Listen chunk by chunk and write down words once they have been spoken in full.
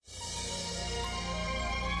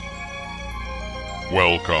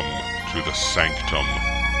Welcome to the Sanctum.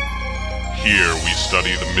 Here we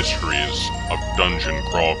study the mysteries of Dungeon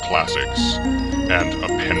Crawl Classics and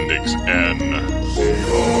Appendix N.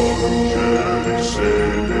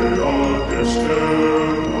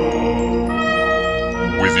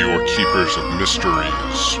 With your keepers of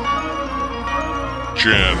mysteries,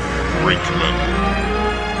 Jen Brinkman,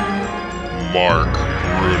 Mark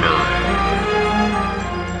Bruner,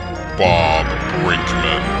 Bob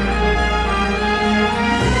Brinkman.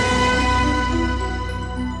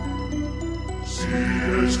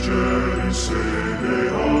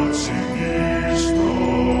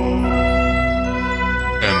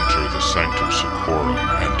 Enter the Sanctum Secorum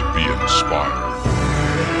and be inspired.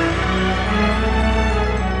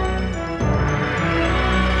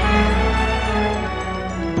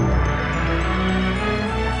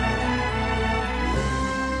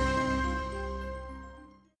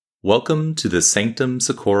 Welcome to the Sanctum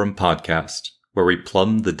Secorum podcast, where we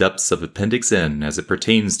plumb the depths of Appendix N as it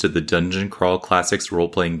pertains to the Dungeon Crawl Classics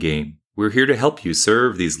role-playing game. We're here to help you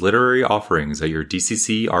serve these literary offerings at your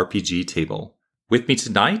DCC RPG table. With me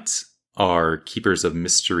tonight are Keepers of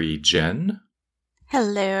Mystery Jen.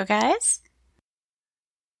 Hello, guys.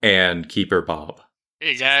 And Keeper Bob.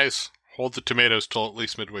 Hey, guys. Hold the tomatoes till at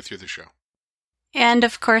least midway through the show. And,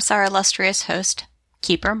 of course, our illustrious host,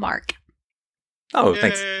 Keeper Mark. Oh,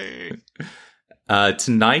 Yay. thanks.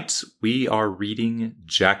 Tonight, we are reading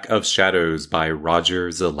Jack of Shadows by Roger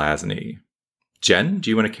Zelazny. Jen, do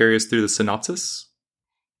you want to carry us through the synopsis?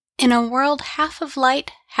 In a world half of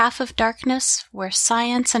light, half of darkness, where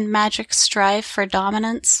science and magic strive for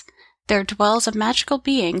dominance, there dwells a magical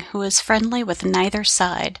being who is friendly with neither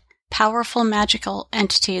side. Powerful magical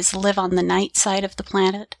entities live on the night side of the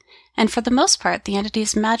planet, and for the most part the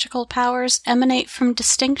entity's magical powers emanate from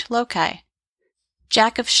distinct loci.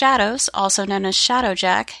 Jack of Shadows, also known as Shadow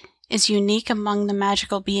Jack, is unique among the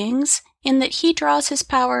magical beings in that he draws his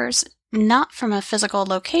powers not from a physical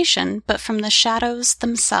location, but from the shadows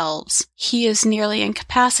themselves. He is nearly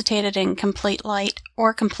incapacitated in complete light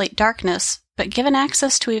or complete darkness, but given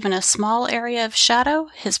access to even a small area of shadow,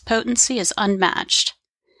 his potency is unmatched.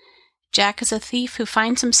 Jack is a thief who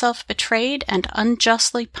finds himself betrayed and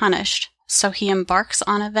unjustly punished, so he embarks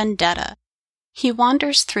on a vendetta. He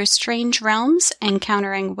wanders through strange realms,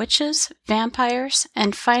 encountering witches, vampires,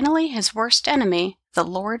 and finally his worst enemy, the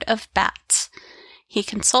Lord of Bats. He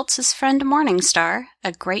consults his friend Morningstar,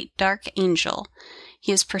 a great dark angel.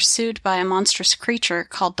 He is pursued by a monstrous creature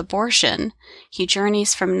called the Borshin. He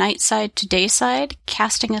journeys from nightside to dayside,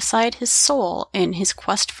 casting aside his soul in his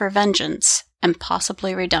quest for vengeance and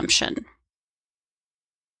possibly redemption.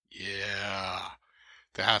 Yeah,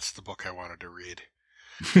 that's the book I wanted to read.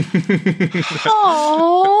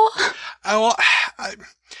 Oh,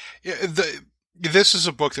 This is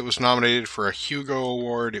a book that was nominated for a Hugo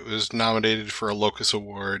Award, it was nominated for a Locus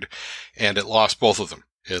Award, and it lost both of them.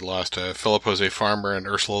 It lost to Philip Jose Farmer and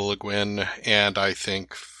Ursula Le Guin, and I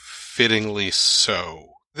think fittingly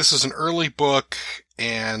so. This is an early book,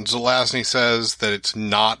 and Zelazny says that it's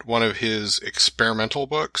not one of his experimental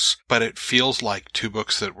books, but it feels like two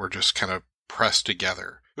books that were just kind of pressed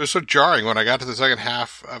together. It was so jarring when I got to the second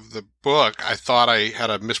half of the book. I thought I had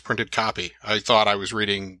a misprinted copy. I thought I was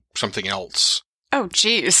reading something else. oh,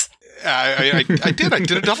 jeez. I did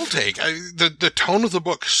a double take. The tone of the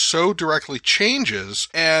book so directly changes,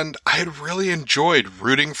 and I had really enjoyed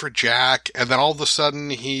rooting for Jack, and then all of a sudden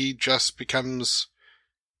he just becomes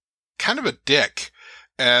kind of a dick.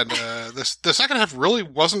 And the second half really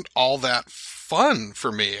wasn't all that fun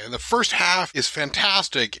for me. And the first half is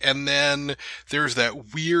fantastic, and then there's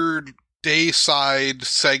that weird dayside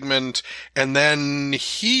segment, and then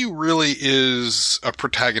he really is a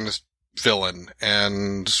protagonist villain,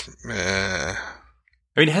 and I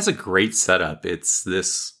mean, it has a great setup. It's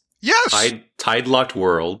this yes, tide-locked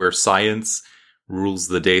world where science rules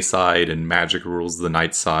the dayside and magic rules the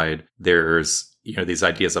night side. There's these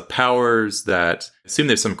ideas of powers that I assume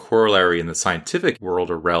there's some corollary in the scientific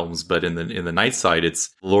world or realms, but in the night side, it's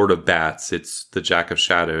Lord of Bats, it's the Jack of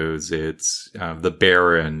Shadows, it's the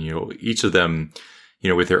Baron. Each of them,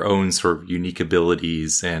 with their own sort of unique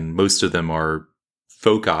abilities, and most of them are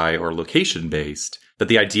foci or location based. But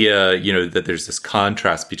the idea, that there's this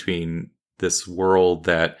contrast between this world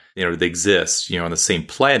that, they exist, on the same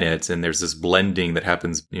planet, and there's this blending that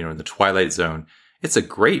happens, in the Twilight Zone. It's a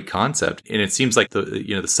great concept. And it seems like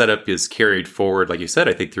the setup is carried forward, like you said,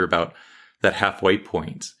 I think through about that halfway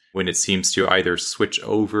point when it seems to either switch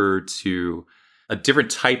over to a different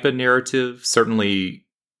type of narrative. Certainly,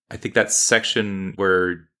 I think that section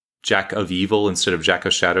where Jack of Evil instead of Jack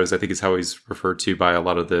of Shadows, I think is how he's referred to by a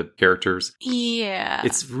lot of the characters. Yeah.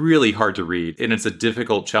 It's really hard to read, and it's a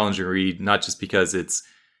difficult, challenging read, not just because it's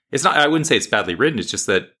not, I wouldn't say it's badly written, it's just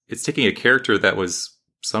that it's taking a character that was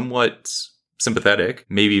somewhat sympathetic,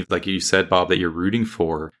 maybe like you said, Bob, that you're rooting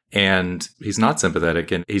for, and he's not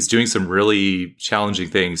sympathetic, and he's doing some really challenging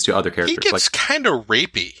things to other characters. He gets kind of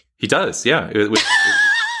rapey. He does, yeah.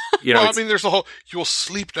 Well, I mean, there's the whole, you will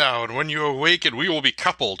sleep now, and when you awaken, we will be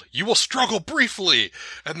coupled. You will struggle briefly,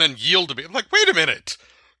 and then yield to me. I'm like, wait a minute.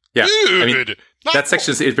 Yeah, Dude, I mean, that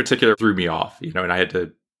section in particular threw me off, and I had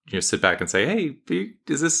to sit back and say, hey,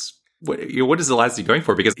 is this, what is Zelazny going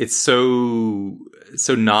for? Because it's so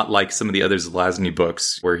not like some of the other Zelazny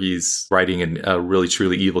books where he's writing a really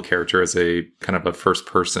truly evil character as a kind of a first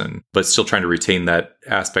person, but still trying to retain that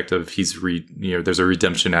aspect of there's a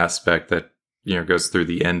redemption aspect that goes through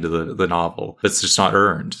the end of the novel, but it's just not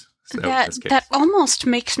earned. So, that almost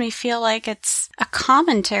makes me feel like it's a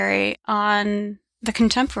commentary on the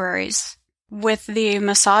contemporaries with the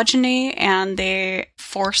misogyny and the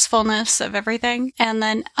forcefulness of everything. And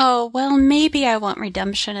then, maybe I want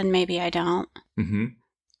redemption and maybe I don't. Mm-hmm.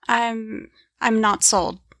 I'm not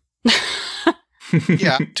sold.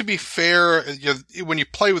 Yeah, to be fair, when you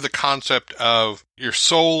play with the concept of your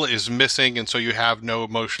soul is missing and so you have no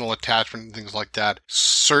emotional attachment and things like that,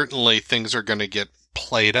 certainly things are going to get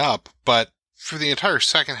played up, but for the entire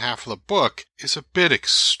second half of the book is a bit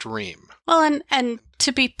extreme. Well, and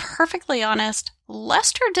to be perfectly honest,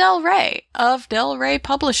 Lester Del Rey of Del Rey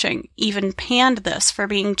Publishing even panned this for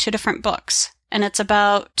being two different books. And it's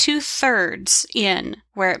about 2/3 in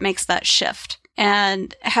where it makes that shift.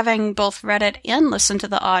 And having both read it and listened to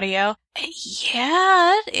the audio,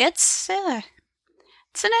 yeah, it's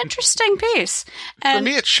an interesting piece. And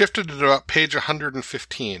for me, it shifted to about page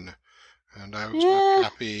 115. And I was not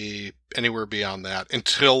happy anywhere beyond that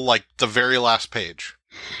until, like, the very last page.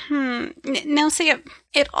 Now, see,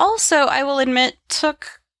 it also, I will admit,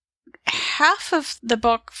 took half of the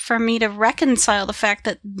book for me to reconcile the fact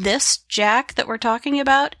that this Jack that we're talking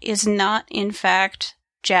about is not, in fact,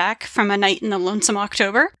 Jack from A Night in the Lonesome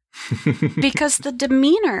October. Because the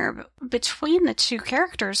demeanor between the two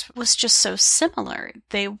characters was just so similar.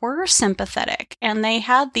 They were sympathetic, and they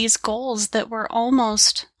had these goals that were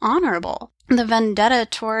almost honorable. The vendetta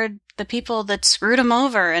toward the people that screwed him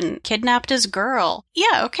over and kidnapped his girl.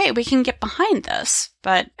 Yeah, okay, we can get behind this.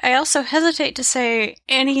 But I also hesitate to say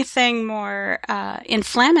anything more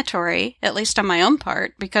inflammatory, at least on my own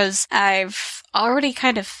part, because I've already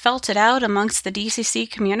kind of felt it out amongst the DCC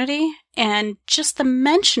community, and just the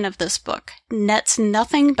mention of this book nets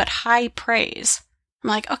nothing but high praise. I'm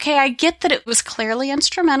like, okay, I get that it was clearly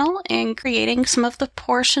instrumental in creating some of the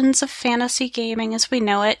portions of fantasy gaming as we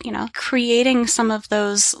know it, creating some of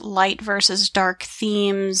those light versus dark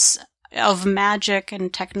themes of magic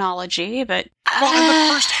and technology, but... Well, and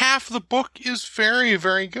the first half of the book is very,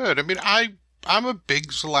 very good. I mean, I'm a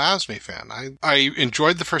big Zelazny fan. I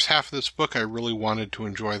enjoyed the first half of this book. I really wanted to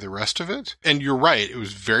enjoy the rest of it. And you're right, it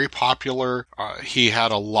was very popular. He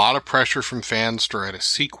had a lot of pressure from fans to write a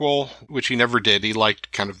sequel, which he never did. He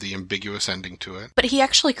liked kind of the ambiguous ending to it. But he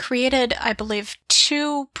actually created, I believe,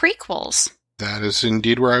 2 prequels. That is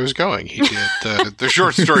indeed where I was going. He did the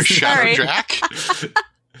short story Shadow Jack.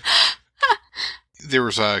 There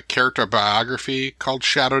was a character biography called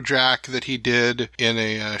Shadow Jack that he did in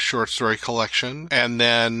a short story collection. And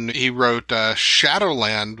then he wrote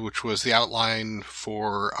Shadowland, which was the outline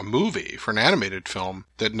for a movie, for an animated film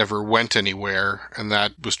that never went anywhere. And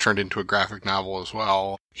that was turned into a graphic novel as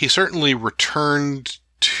well. He certainly returned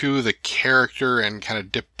to the character and kind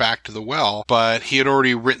of dipped back to the well, but he had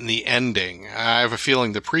already written the ending. I have a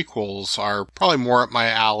feeling the prequels are probably more up my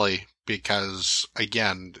alley because,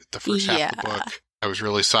 again, the first half of the book, I was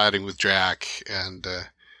really siding with Jack, and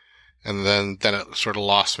then it sort of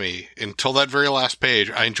lost me until that very last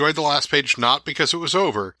page. I enjoyed the last page not because it was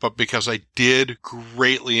over, but because I did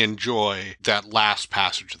greatly enjoy that last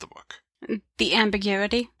passage of the book. The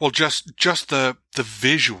ambiguity? Well, just the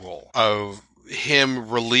visual of him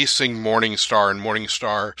releasing Morningstar and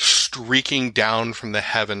Morningstar streaking down from the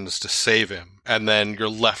heavens to save him. And then you're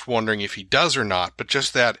left wondering if he does or not. But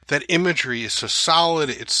just that imagery is so solid.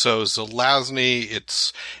 It's so Zelazny.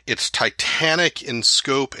 It's titanic in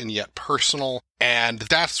scope and yet personal. And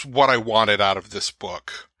that's what I wanted out of this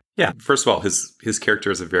book. Yeah. First of all, his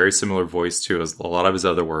character has a very similar voice to a lot of his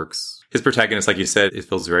other works. His protagonist, like you said, it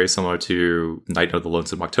feels very similar to Night of the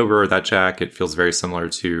Lonesome October, that Jack. It feels very similar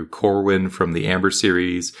to Corwin from the Amber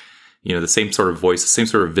series. The same sort of voice, the same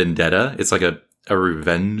sort of vendetta. It's like a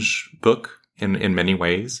revenge book in many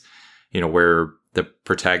ways, where the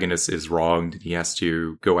protagonist is wronged and he has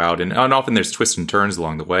to go out and often there's twists and turns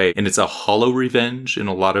along the way. And it's a hollow revenge in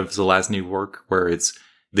a lot of Zelazny work where it's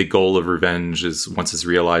the goal of revenge is once it's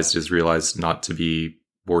realized not to be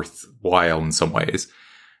worthwhile in some ways.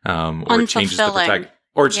 Or it changes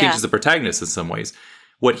the protagonist in some ways.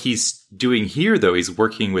 What he's doing here, though, he's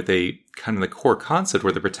working with a kind of the core concept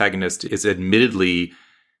where the protagonist is admittedly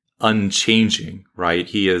unchanging, right?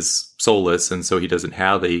 He is soulless, and so he doesn't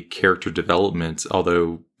have a character development,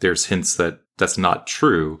 although there's hints that that's not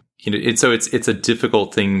true. You know, so it's a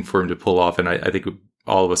difficult thing for him to pull off, and I think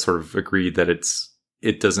all of us sort of agreed that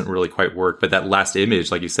it doesn't really quite work. But that last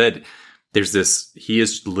image, like you said, there's this, he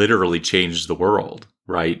has literally changed the world,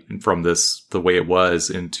 right? And from the way it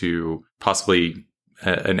was into possibly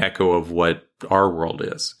an echo of what our world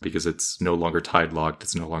is, because it's no longer tide locked.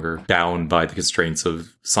 It's no longer bound by the constraints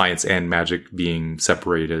of science and magic being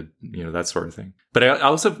separated, you know, that sort of thing. But I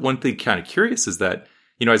also, one thing kind of curious is that,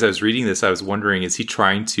 you know, as I was reading this, I was wondering, is he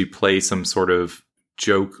trying to play some sort of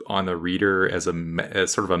joke on the reader as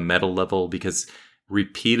sort of a meta level? Because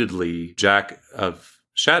repeatedly, Jack of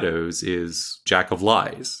Shadows is Jack of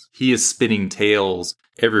Lies. He is spinning tales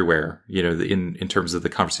everywhere, you know, in terms of the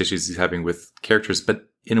conversations he's having with characters. But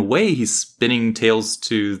in a way, he's spinning tales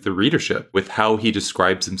to the readership with how he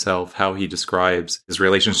describes himself, how he describes his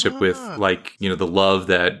relationship with, like, you know, the love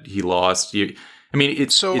that he lost.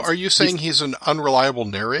 Are you saying he's an unreliable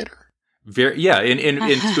narrator? And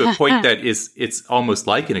to a point that it's almost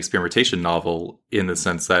like an experimentation novel in the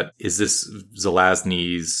sense that, is this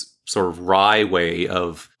Zelazny's sort of wry way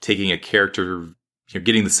of taking a character, you know,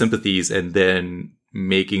 getting the sympathies and then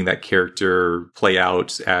making that character play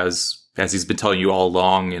out as he's been telling you all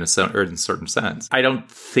along in a certain sense. I don't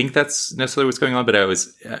think that's necessarily what's going on, but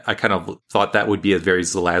I kind of thought that would be a very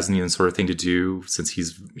Zelaznian sort of thing to do, since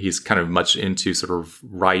he's kind of much into sort of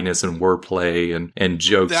wryness and wordplay and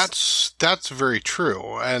jokes. That's very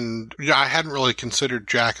true. And I hadn't really considered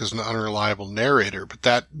Jack as an unreliable narrator, but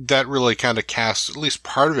that really kind of casts at least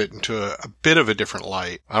part of it into a bit of a different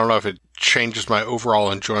light. I don't know if it changes my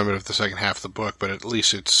overall enjoyment of the second half of the book, but at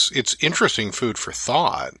least it's interesting food for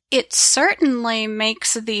thought. It certainly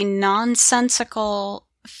makes the nonsensical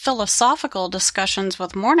philosophical discussions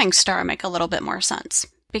with Morningstar make a little bit more sense,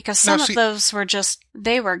 because some of those were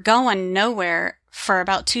they were going nowhere for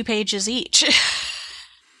about 2 pages each.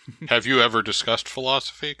 Have you ever discussed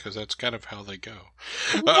philosophy? Because that's kind of how they go.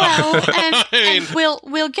 Well, and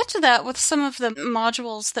we'll get to that with some of the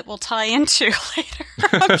modules that we'll tie into later,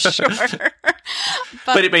 I'm sure.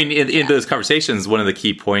 But I mean, in those conversations, one of the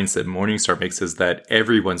key points that Morningstar makes is that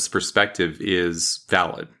everyone's perspective is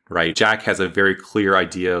valid, right? Jack has a very clear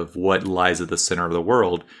idea of what lies at the center of the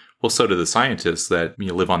world. Well, so do the scientists that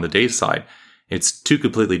live on the day side. It's 2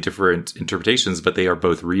 completely different interpretations, but they are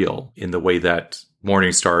both real in the way that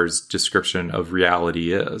Morningstar's description of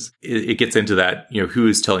reality is. It gets into that, you know, who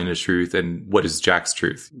is telling the truth and what is Jack's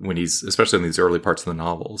truth when he's, especially in these early parts of the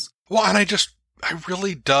novels. Well, and I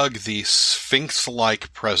really dug the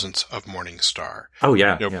Sphinx-like presence of Morningstar. Oh,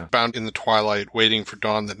 yeah. Bound in the twilight, waiting for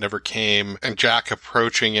dawn that never came, and Jack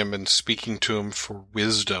approaching him and speaking to him for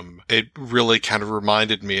wisdom. It really kind of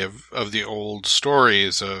reminded me of the old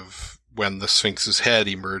stories of when the Sphinx's head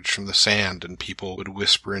emerged from the sand and people would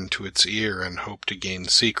whisper into its ear and hope to gain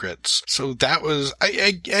secrets. So that was,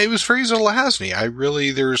 it was very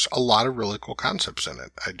Zelazny. There's a lot of really cool concepts in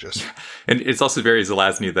it. And it's also very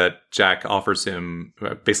Zelazny that Jack offers him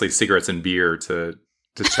basically cigarettes and beer to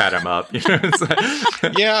chat him up.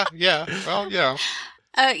 Yeah. Well, yeah.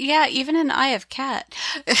 Yeah, even in Eye of Cat.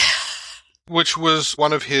 Which was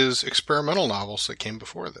one of his experimental novels that came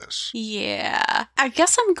before this. Yeah. I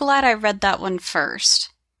guess I'm glad I read that one first.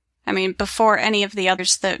 I mean, before any of the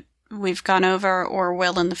others that we've gone over or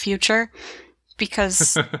will in the future.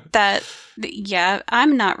 Because I'm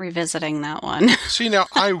not revisiting that one. See, now,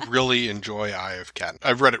 I really enjoy Eye of Cat.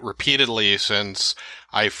 I've read it repeatedly since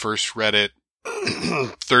I first read it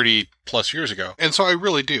 30 plus years ago. And so I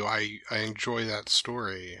really do. I enjoy that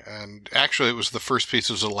story. And actually, it was the first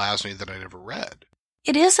piece of Zelazny that I'd ever read.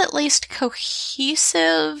 It is at least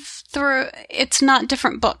cohesive through, it's not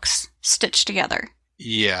different books stitched together.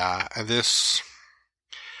 Yeah,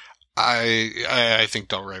 I think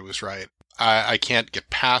Del Rey was right. I can't get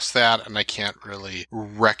past that, and I can't really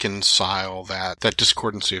reconcile that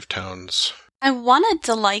discordancy of tones. I wanted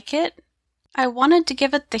to like it. I wanted to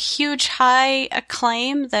give it the huge high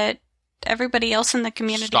acclaim that everybody else in the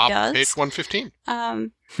community does. Page 115.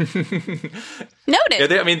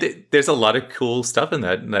 Noted. Yeah, there's a lot of cool stuff in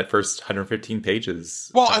that first 115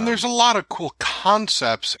 pages. Well, and there's a lot of cool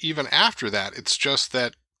concepts even after that. It's just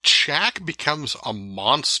that Jack becomes a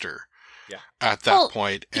monster. at that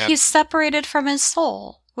point. And he's separated from his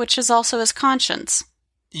soul, which is also his conscience.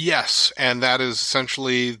 yes, and that is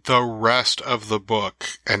essentially the rest of the book,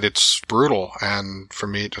 and it's brutal, and for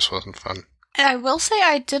me it just wasn't fun. I will say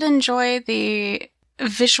I did enjoy the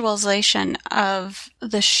visualization of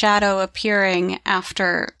the shadow appearing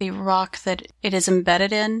after the rock that it is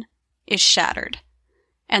embedded in is shattered.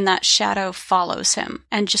 And that shadow follows him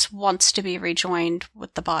and just wants to be rejoined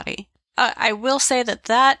with the body. I will say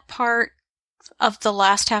that part of the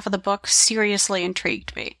last half of the book seriously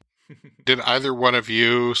intrigued me. Did either one of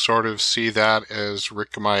you sort of see that as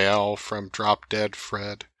Rick Mayall from Drop Dead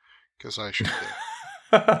Fred? Because I sure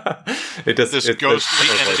did. This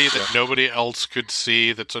ghostly entity that nobody else could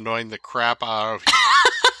see that's annoying the crap out of him.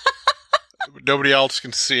 Nobody else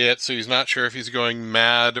can see it, so he's not sure if he's going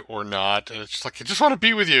mad or not. And it's just like, I just want to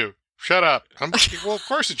be with you. Shut up. I'm like, well, of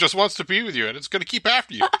course it just wants to be with you, and it's going to keep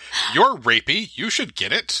after you. You're rapey. You should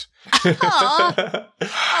get it. It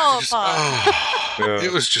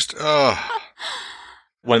was just,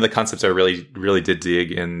 One of the concepts I really did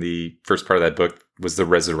dig in the first part of that book was the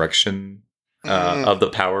resurrection of the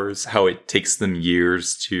powers, how it takes them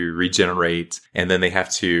years to regenerate, and then they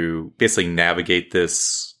have to basically navigate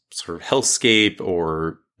this sort of hellscape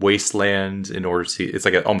or wasteland in order to, it's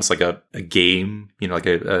like almost like a game, like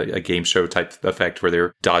a game show type effect where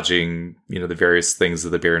they're dodging, the various things that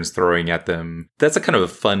the Baron's throwing at them. That's a kind of a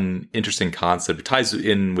fun, interesting concept. It ties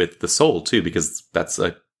in with the soul too, because that's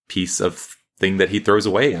a piece of thing that he throws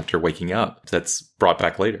away after waking up that's brought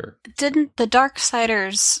back later. Didn't the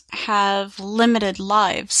Darksiders have limited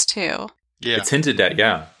lives too? Yeah. It's hinted at,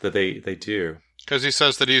 that they do. Because he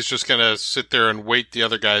says that he's just going to sit there and wait the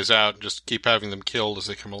other guys out and just keep having them killed as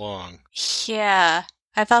they come along. Yeah.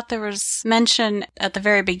 I thought there was mention at the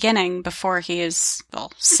very beginning before he is,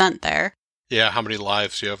 sent there. Yeah, how many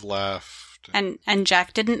lives you have left. And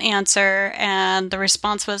Jack didn't answer, and the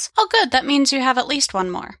response was, oh good, that means you have at least one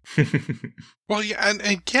more. Well, yeah, and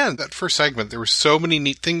again, that first segment, there were so many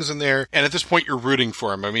neat things in there, and at this point you're rooting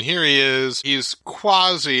for him. I mean, here he is, he's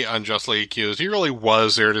quasi-unjustly accused. He really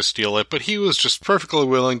was there to steal it, but he was just perfectly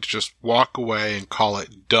willing to just walk away and call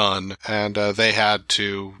it done, and they had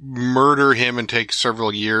to murder him and take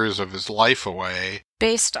several years of his life away.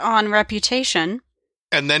 Based on reputation.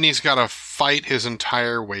 And then he's got to fight his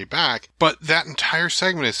entire way back. But that entire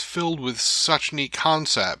segment is filled with such neat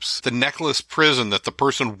concepts. The necklace prison that the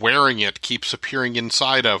person wearing it keeps appearing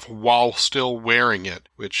inside of while still wearing it,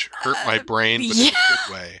 which hurt my brain, but in a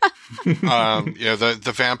good way.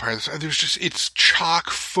 The vampires, it's chock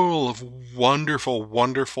full of wonderful,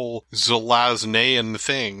 wonderful Zelaznean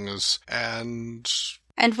things.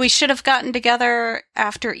 And we should have gotten together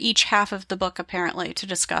after each half of the book, apparently, to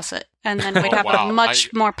discuss it. And then we'd have a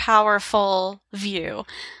much more powerful view.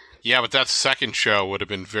 Yeah, but that second show would have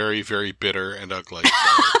been very, very bitter and ugly.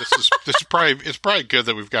 So it's probably good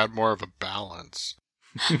that we've got more of a balance.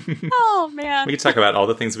 Oh, man. We can talk about all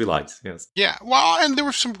the things we liked, yes. Yeah, well, and there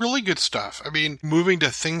was some really good stuff. I mean, moving to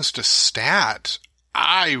things to stat,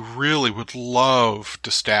 I really would love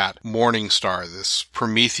to stat Morningstar, this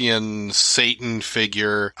Promethean Satan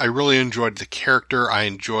figure. I really enjoyed the character. I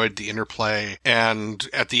enjoyed the interplay. And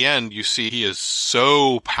at the end, you see he is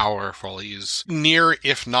so powerful. He's near,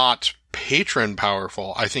 if not patron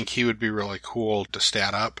powerful. I think he would be really cool to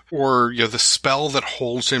stat up. Or, the spell that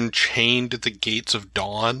holds him chained at the gates of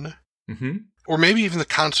dawn. Mm-hmm. Or maybe even the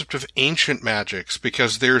concept of ancient magics,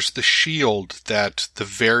 because there's the shield that the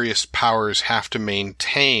various powers have to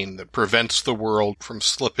maintain that prevents the world from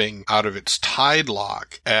slipping out of its tide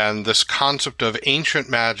lock. And this concept of ancient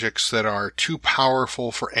magics that are too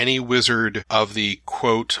powerful for any wizard of the,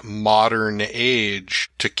 quote, modern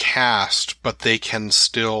age to cast, but they can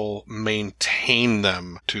still maintain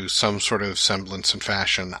them to some sort of semblance and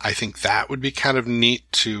fashion. I think that would be kind of neat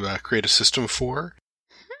to create a system for.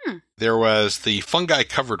 There was the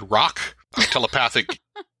fungi-covered rock of telepathic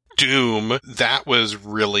doom. That was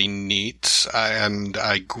really neat, and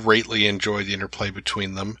I greatly enjoyed the interplay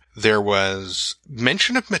between them. There was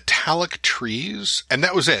mention of metallic trees, and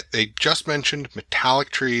that was it. They just mentioned metallic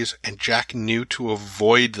trees, and Jack knew to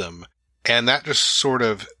avoid them. And that just sort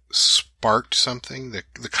of sparked something. The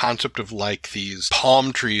concept of these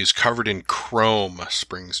palm trees covered in chrome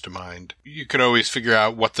springs to mind. You could always figure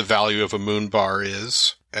out what the value of a moon bar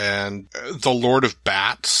is. And the Lord of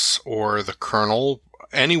Bats or the Colonel,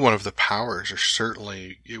 any one of the powers are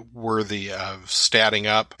certainly worthy of statting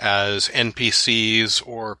up as NPCs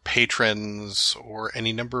or patrons or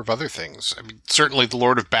any number of other things. I mean, certainly the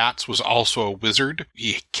Lord of Bats was also a wizard.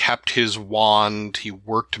 He kept his wand. He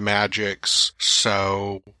worked magics.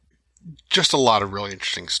 So just a lot of really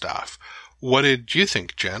interesting stuff. What did you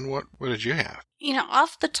think, Jen? What did you have?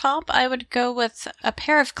 Off the top, I would go with a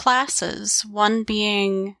pair of classes, one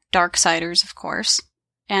being Darksiders, of course.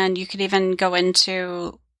 And you could even go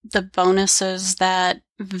into the bonuses that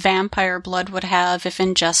vampire blood would have if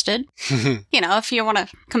ingested. If you want to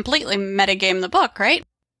completely metagame the book, right?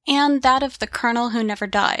 And that of the Colonel who never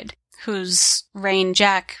died, whose reign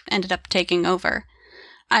Jack ended up taking over.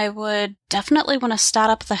 I would definitely want to stat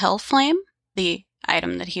up the Hellflame, the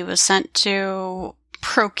item that he was sent to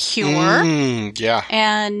procure. Yeah.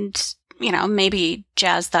 And, maybe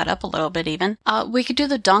jazz that up a little bit even. We could do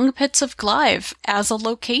the Dung Pits of Glyve as a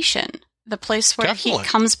location, the place where he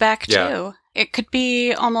comes back to. It could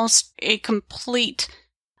be almost a complete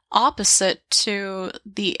opposite to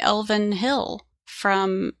the Elven Hill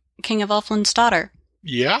from King of Elfland's Daughter.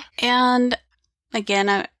 Yeah. And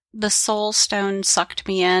again, the Soul Stone sucked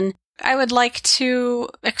me in. I would like to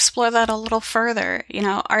explore that a little further.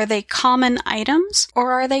 Are they common items,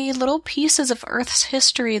 or are they little pieces of Earth's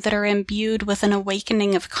history that are imbued with an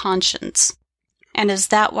awakening of conscience? And is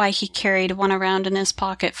that why he carried one around in his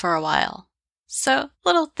pocket for a while? So,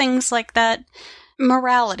 little things like that.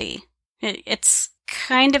 Morality. It's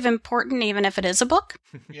kind of important, even if it is a book.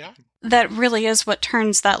 Yeah. That really is what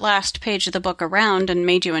turns that last page of the book around and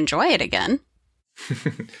made you enjoy it again.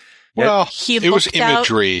 Well, it was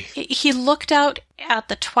imagery. He looked out at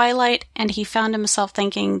the twilight and he found himself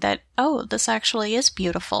thinking that, oh, this actually is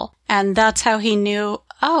beautiful. And that's how he knew,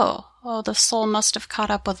 oh, the soul must have caught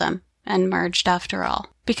up with him and merged after all.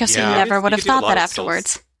 Because he never would have thought that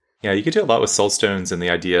afterwards. Yeah, you could do a lot with soul stones and the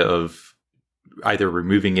idea of either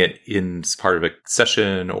removing it in part of a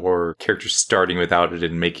session or characters starting without it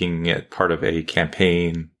and making it part of a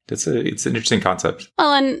campaign. It's an interesting concept.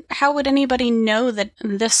 Well, and how would anybody know that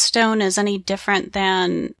this stone is any different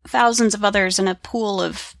than thousands of others in a pool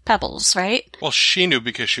of pebbles, right? Well, she knew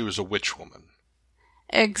because she was a witch woman.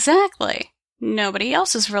 Exactly. Nobody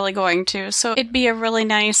else is really going to, so it'd be a really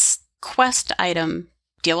nice quest item.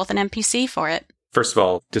 Deal with an NPC for it. First of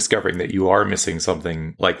all, discovering that you are missing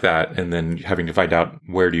something like that and then having to find out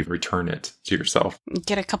where do you return it to yourself.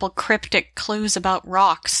 Get a couple cryptic clues about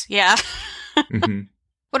rocks. Yeah. Mm-hmm.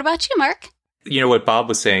 What about you, Mark? What Bob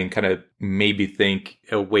was saying kind of made me think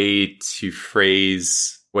a way to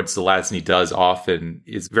phrase what Zelazny does often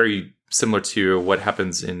is very similar to what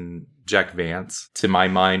happens in Jack Vance, to my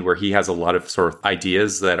mind, where he has a lot of sort of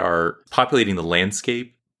ideas that are populating the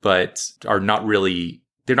landscape, but are not really,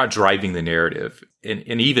 they're not driving the narrative. And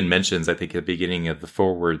he even mentions, I think, at the beginning of the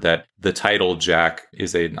foreword that the title Jack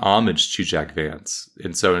is an homage to Jack Vance.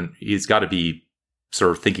 And so he's got to be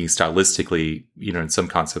sort of thinking stylistically, in some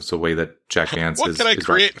concepts, a way that Jack Vance what can I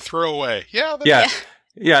create and throw away? Yeah.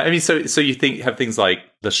 I mean, so you have things like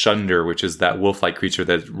the Shunder, which is that wolf-like creature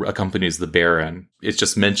that accompanies the Baron. It's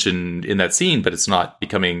just mentioned in that scene, but it's not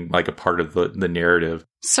becoming like a part of the narrative.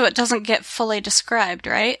 So it doesn't get fully described,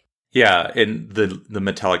 right? Yeah, and the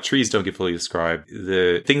metallic trees don't get fully described.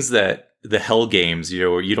 The things that the Hell Games,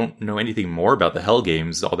 you don't know anything more about the Hell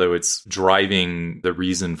Games, although it's driving the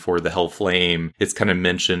reason for the Hell Flame. It's kind of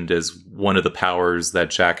mentioned as one of the powers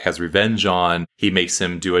that Jack has revenge on. He makes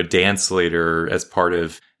him do a dance later as part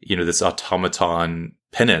of, this automaton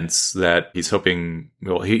penance that he's hoping,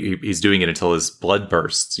 he's doing it until his blood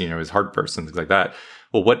bursts, his heart bursts and things like that.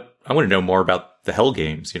 Well, I want to know more about the Hell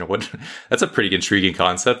Games. That's a pretty intriguing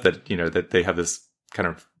concept that, that they have this kind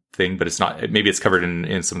of thing, but it's not, maybe it's covered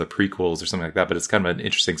in some of the prequels or something like that, but it's kind of an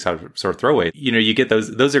interesting sort of throwaway. You get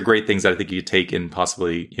those are great things that I think you could take and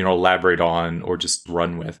possibly, elaborate on or just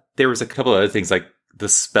run with. There was a couple of other things, like the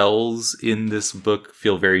spells in this book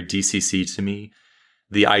feel very DCC to me.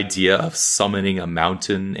 The idea of summoning a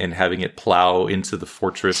mountain and having it plow into the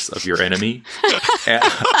fortress of your enemy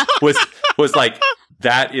was like,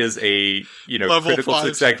 that is a, critical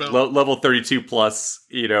success, level 32 plus,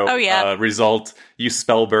 result. You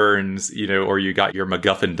spell burns, or you got your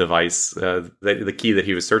MacGuffin device, the key that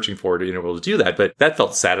he was searching for to be able to do that. But that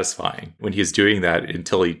felt satisfying when he was doing that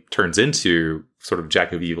until he turns into sort of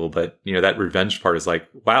Jack of Evil. But, that revenge part is like,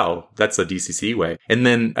 wow, that's a DCC way. And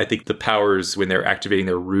then I think the powers, when they're activating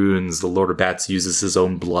their runes, the Lord of Bats uses his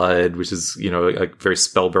own blood, which is, a very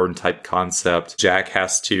spellburn type concept. Jack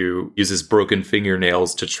has to use his broken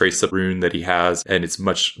fingernails to trace a rune that he has, and it's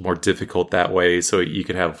much more difficult that way. So you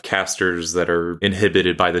can have casters that are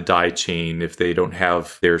inhibited by the die chain if they don't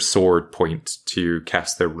have their sword point to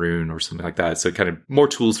cast their rune or something like that. So kind of more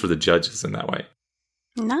tools for the judges in that way.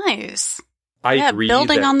 Nice. I agree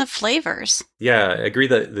building on the flavors. Yeah, I agree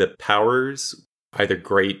that the powers either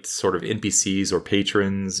great sort of NPCs or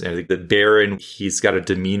patrons. And I think the Baron, he's got a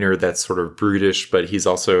demeanor that's sort of brutish, but he's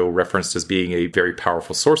also referenced as being a very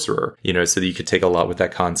powerful sorcerer, so that you could take a lot with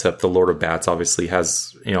that concept. The Lord of Bats obviously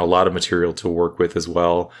has, a lot of material to work with as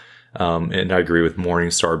well. And I agree with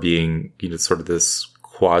Morningstar being, sort of this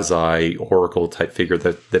quasi oracle type figure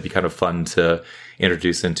that'd be kind of fun to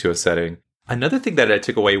introduce into a setting. Another thing that I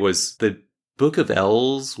took away was the Book of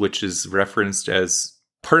Elves, which is referenced as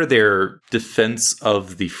part of their defense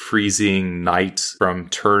of the freezing night from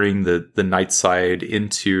turning the night side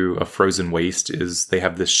into a frozen waste is they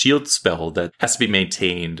have this shield spell that has to be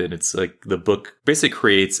maintained. And it's like the book basically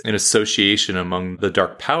creates an association among the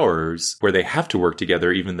dark powers where they have to work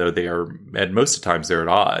together, even though they are, at most of the times, they're at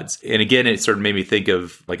odds. And again, it sort of made me think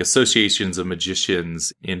of like associations of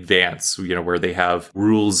magicians in Vance, where they have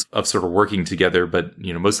rules of sort of working together, but,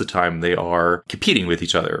 most of the time they are competing with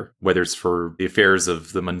each other, whether it's for the affairs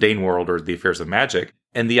of the mundane world or the affairs of magic.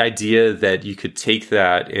 And the idea that you could take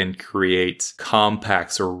that and create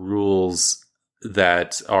compacts or rules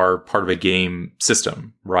that are part of a game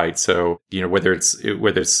system, right? So, whether it's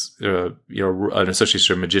an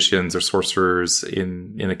association of magicians or sorcerers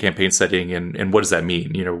in a campaign setting, and what does that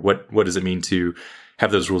mean? What does it mean to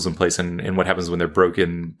have those rules in place, and what happens when they're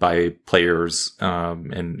broken by players,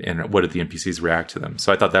 and what do the NPCs react to them?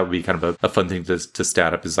 So I thought that would be kind of a fun thing to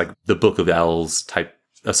stat up, is like the Book of Elves type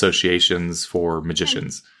associations for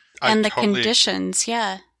magicians. And the conditions,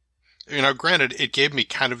 yeah. Granted, it gave me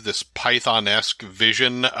kind of this Python-esque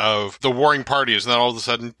vision of the warring parties, and then all of a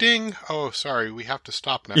sudden, ding, oh, sorry, we have to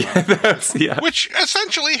stop now. Which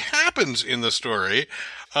essentially happens in the story.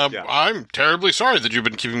 I'm terribly sorry that you've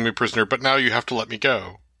been keeping me prisoner, but now you have to let me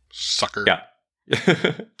go. Sucker. Yeah.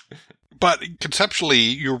 But conceptually,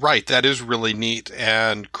 you're right. That is really neat.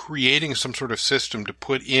 And creating some sort of system to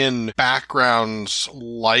put in backgrounds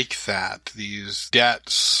like that, these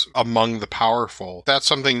debts among the powerful, that's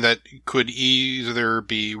something that could either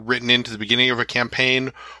be written into the beginning of a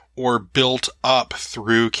campaign or built up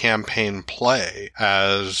through campaign play.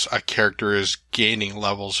 As a character is gaining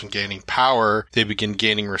levels and gaining power, they begin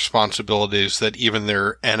gaining responsibilities that even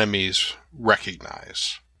their enemies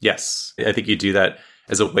recognize. Yes. I think you do that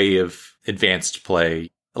as a way of advanced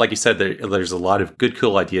play. Like you said, there's a lot of good,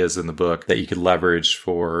 cool ideas in the book that you could leverage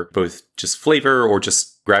for both just flavor or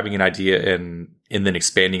just grabbing an idea and then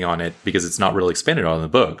expanding on it, because it's not really expanded on in the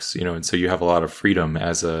books, and so you have a lot of freedom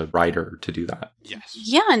as a writer to do that. Yes.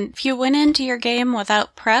 Yeah, and if you went into your game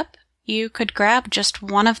without prep, you could grab just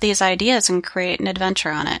one of these ideas and create an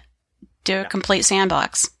adventure on it. Do a complete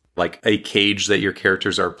sandbox. Like a cage that your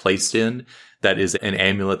characters are placed in that is an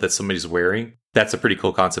amulet that somebody's wearing. That's a pretty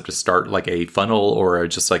cool concept to start like a funnel, or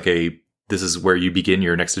just like this is where you begin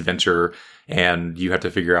your next adventure, and you have to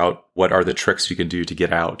figure out what are the tricks you can do to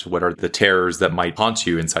get out, what are the terrors that might haunt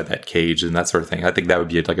you inside that cage, and that sort of thing. I think that would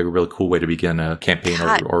be like a really cool way to begin a campaign.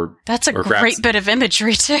 Or that's a great bit of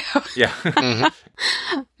imagery too. Yeah.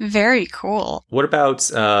 Very cool. What about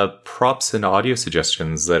props and audio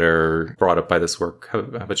suggestions that are brought up by this work? How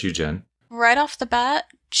about you, Jen? Right off the bat,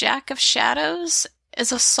 Jack of Shadows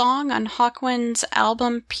is a song on Hawkwind's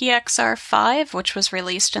album PXR5, which was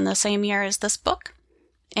released in the same year as this book,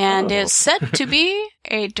 and is said to be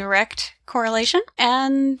a direct correlation.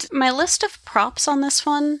 And my list of props on this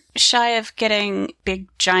one, shy of getting big,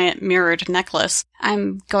 giant mirrored necklace,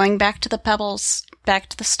 I'm going back to the pebbles, back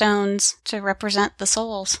to the stones to represent the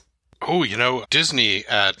souls. Oh, Disney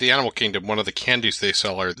at the Animal Kingdom, one of the candies they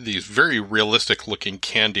sell are these very realistic-looking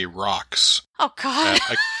candy rocks. Oh, God.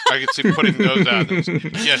 I could see putting those out.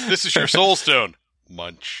 Yes, this is your soul stone.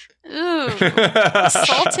 Munch. Ooh.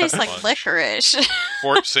 Soul tastes like licorice.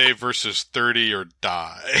 Fort save versus 30 or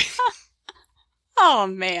die. Oh,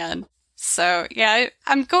 man. So, yeah,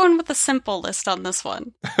 I'm going with a simple list on this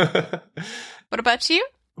one. What about you?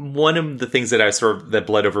 One of the things that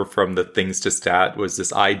bled over from the things to stat was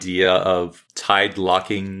this idea of tide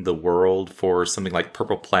locking the world for something like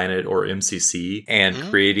Purple Planet or MCC and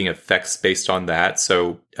creating effects based on that.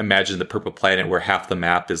 So imagine the Purple Planet where half the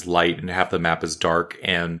map is light and half the map is dark,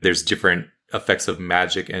 and there's different effects of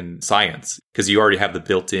magic and science, because you already have the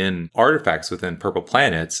built-in artifacts within Purple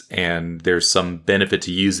Planet, and there's some benefit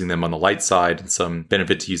to using them on the light side and some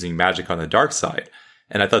benefit to using magic on the dark side.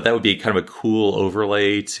 And I thought that would be kind of a cool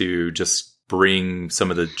overlay to just bring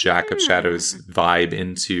some of the Jack of Shadows vibe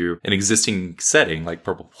into an existing setting like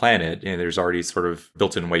Purple Planet. And there's already sort of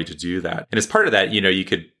built-in way to do that. And as part of that, you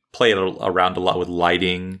could play around a lot with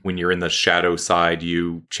lighting. When you're in the shadow side,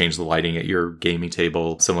 you change the lighting at your gaming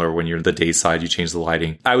table. Similar when you're in the day side, you change the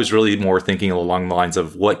lighting. I was really more thinking along the lines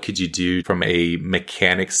of what could you do from a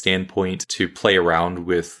mechanic standpoint to play around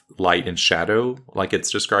with light and shadow, like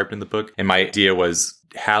it's described in the book. And my idea was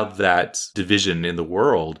have that division in the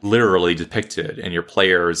world literally depicted, and your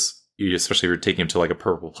players, especially if you're taking them to like a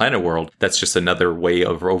Purple Planet world, that's just another way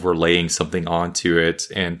of overlaying something onto it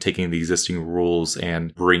and taking the existing rules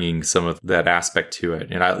and bringing some of that aspect to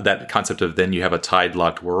it. And that concept of then you have a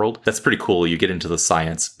tide-locked world, that's pretty cool. You get into the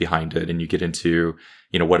science behind it, and you get into,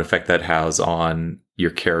 what effect that has on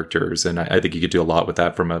your characters. And I think you could do a lot with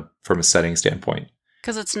that from a setting standpoint.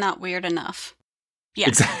 Because it's not weird enough. Yeah.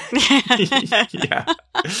 Exactly.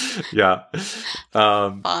 Yeah.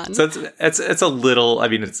 Fun. So it's a little,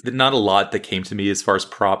 it's not a lot that came to me as far as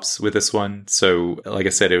props with this one. So like I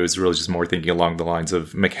said, it was really just more thinking along the lines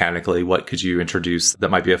of mechanically, what could you introduce that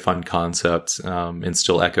might be a fun concept, and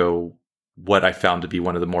still echo what I found to be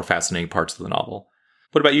one of the more fascinating parts of the novel.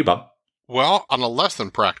 What about you, Bob? Well, on a less than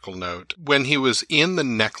practical note, when he was in the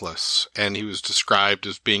necklace and he was described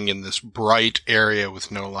as being in this bright area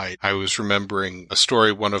with no light, I was remembering a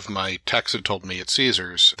story one of my techs had told me at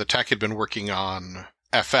Caesars. The tech had been working on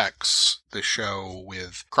FX, the show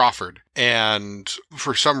with Crawford, and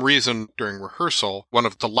for some reason during rehearsal, one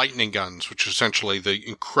of the lightning guns, which is essentially the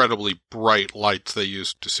incredibly bright lights they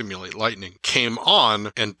used to simulate lightning, came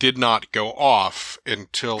on and did not go off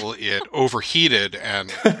until it overheated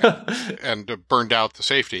and burned out the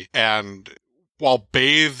safety. And while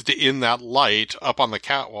bathed in that light up on the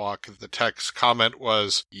catwalk, the tech's comment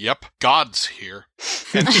was, "Yep, God's here."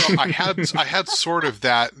 And so I had sort of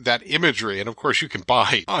that imagery, and of course you can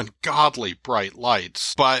buy ungodly bright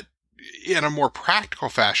lights, but in a more practical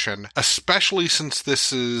fashion, especially since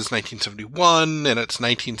this is 1971 and it's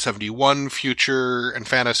 1971 future and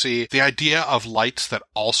fantasy, the idea of lights that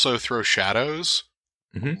also throw shadows,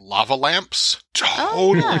 lava lamps,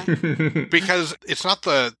 totally. Because it's not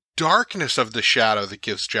the darkness of the shadow that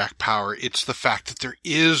gives Jack power. It's the fact that there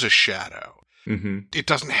is a shadow. It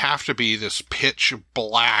doesn't have to be this pitch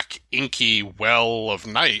black, inky well of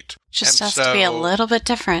night. Just has to be a little bit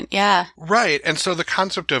different, yeah. Right, and so the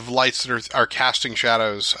concept of lights that are casting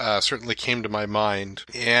shadows certainly came to my mind.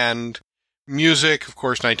 And music, of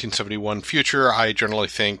course, 1971 future, I generally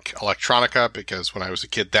think electronica, because when I was a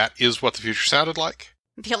kid, that is what the future sounded like.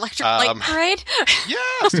 The Electric Light Parade?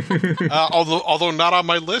 Yes! although not on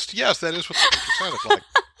my list, yes, that is what the future sounded like.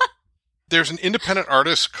 There's an independent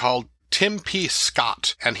artist called Tim P.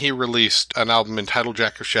 Scott, and he released an album entitled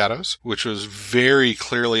Jack of Shadows, which was very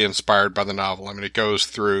clearly inspired by the novel. It goes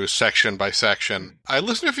through section by section. I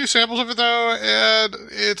listened to a few samples of it, though, and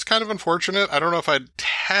it's kind of unfortunate. I don't know if I'd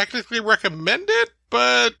technically recommend it,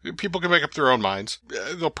 but people can make up their own minds.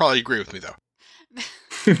 They'll probably agree with me, though.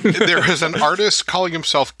 There is an artist calling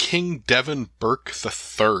himself King Devin Burke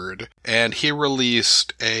III, and he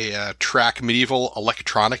released a track medieval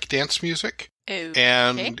electronic dance music. Okay.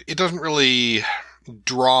 And it doesn't really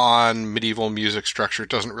draw on medieval music structure. It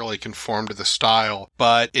doesn't really conform to the style,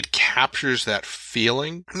 but it captures that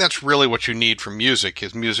feeling. And that's really what you need from music,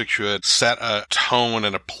 is music should set a tone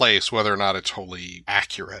and a place, whether or not it's wholly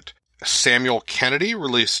accurate. Samuel Kennedy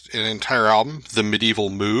released an entire album, The Medieval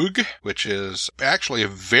Moog, which is actually a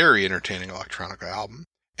very entertaining electronica album.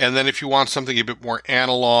 And then if you want something a bit more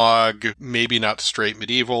analog, maybe not straight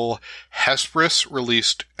medieval, Hesperus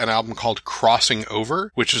released an album called Crossing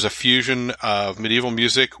Over, which is a fusion of medieval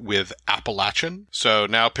music with Appalachian. So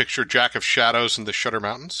now picture Jack of Shadows in the Shutter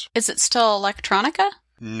Mountains. Is it still electronica?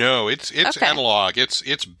 No, it's okay. Analog.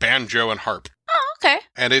 It's banjo and harp. Oh, okay.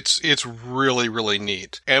 And it's really, really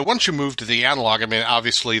neat. And once you move to the analog,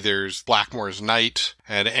 obviously there's Blackmore's Night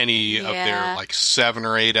and any of their 7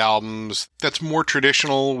 or 8 albums that's more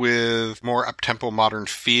traditional with more up-tempo modern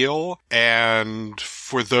feel. And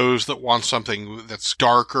for those that want something that's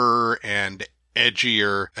darker and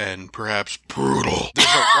edgier and perhaps brutal, there's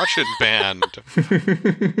a Russian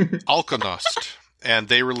band, Alkonost. And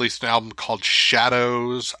they released an album called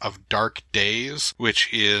Shadows of Dark Days,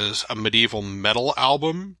 which is a medieval metal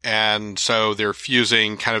album. And so they're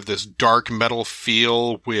fusing kind of this dark metal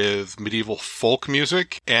feel with medieval folk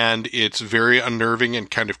music. And it's very unnerving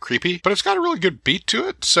and kind of creepy, but it's got a really good beat to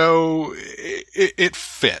it. So it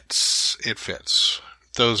fits. It fits.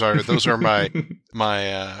 Those are my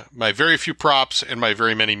very few props and my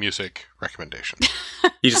very many music recommendations.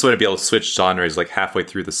 You just want to be able to switch genres like halfway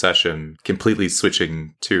through the session, completely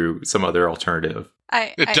switching to some other alternative.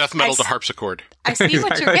 Death metal to harpsichord. I see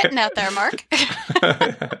what you're getting at there, Mark.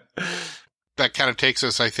 That kind of takes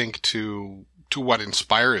us, I think, to to what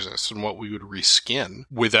inspires us and what we would reskin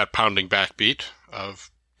with that pounding backbeat of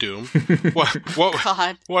Doom.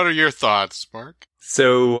 God. What are your thoughts, Mark?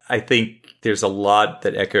 So I think there's a lot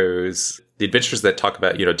that echoes the adventures that talk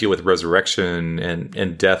about, deal with resurrection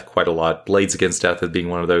and death quite a lot. Blades Against Death as being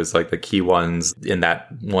one of those, like the key ones. In that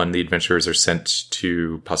one, the adventurers are sent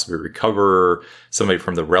to possibly recover somebody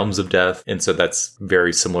from the realms of death. And so that's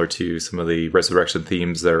very similar to some of the resurrection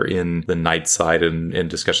themes that are in the Night Side and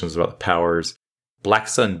discussions about the powers. Black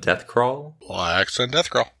Sun Deathcrawl. Black Sun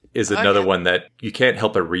Deathcrawl is another one that you can't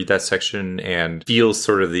help but read that section and feel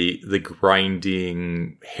sort of the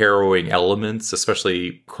grinding, harrowing elements,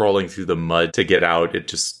 especially crawling through the mud to get out.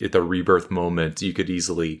 At the rebirth moment, you could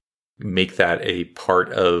easily make that a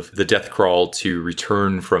part of the death crawl. To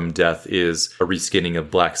return from death is a reskinning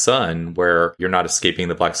of Black Sun, where you're not escaping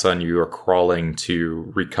the Black Sun, you are crawling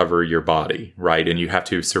to recover your body, right? And you have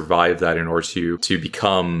to survive that in order to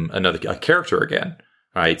become a character again,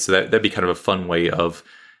 right? So that'd be kind of a fun way of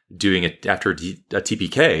doing it after a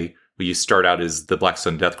TPK, where you start out as the Black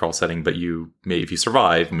Sun Deathcrawl setting, but if you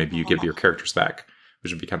survive, maybe you give your characters back,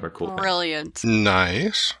 which would be kind of a cool thing. Brilliant.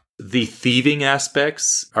 Nice. The thieving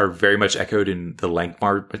aspects are very much echoed in the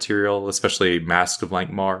Lankhmar material, especially Mask of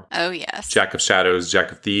Lankhmar. Oh, yes. Jack of Shadows,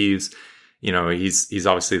 Jack of Thieves. He's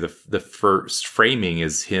obviously the first framing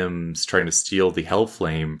is him trying to steal the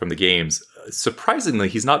Hellflame from the games. Surprisingly,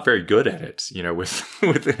 he's not very good at it.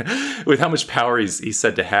 With how much power he's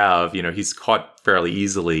said to have, he's caught out fairly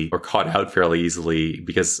easily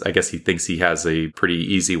because I guess he thinks he has a pretty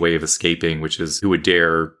easy way of escaping, which is who would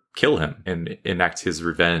dare kill him and enact his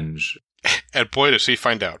revenge. And boy, does he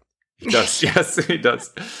find out. He does. Yes, he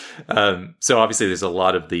does. So obviously there's a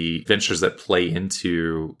lot of the ventures that play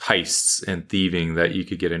into heists and thieving that you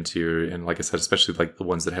could get into. And like I said, especially like the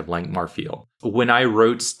ones that have Lankhmar feel. When I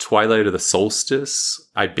wrote Twilight of the Solstice,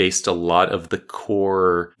 I based a lot of the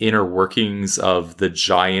core inner workings of the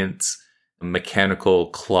giant mechanical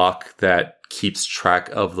clock that keeps track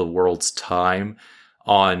of the world's time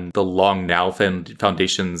on the Long Now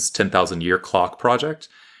Foundation's 10,000 Year Clock project,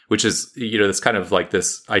 which is, it's kind of like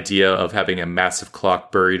this idea of having a massive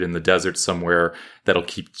clock buried in the desert somewhere that'll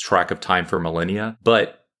keep track of time for millennia.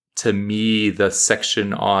 But to me, the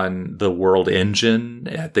section on the world engine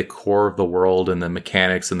at the core of the world and the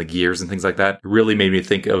mechanics and the gears and things like that really made me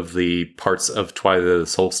think of the parts of Twilight of the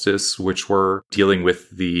Solstice, which were dealing with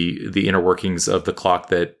the inner workings of the clock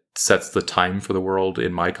that sets the time for the world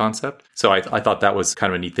in my concept. So I thought that was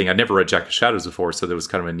kind of a neat thing. I'd never read Jack of Shadows before, so there was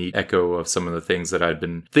kind of a neat echo of some of the things that I'd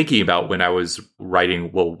been thinking about when I was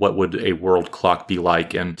writing, well, what would a world clock be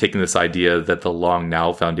like? And taking this idea that the Long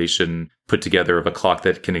Now Foundation put together of a clock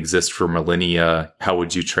that can exist for millennia, how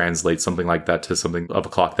would you translate something like that to something of a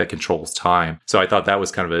clock that controls time? So I thought that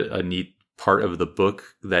was kind of a neat part of the book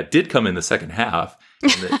that did come in the second half.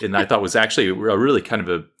 And I thought was actually a really kind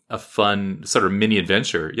of a fun sort of mini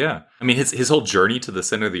adventure. Yeah. I mean, his whole journey to the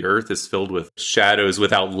center of the earth is filled with shadows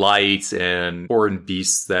without light and foreign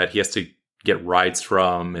beasts that he has to get rides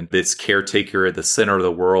from, and this caretaker at the center of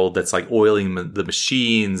the world that's like oiling the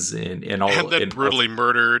machines and all. And then brutally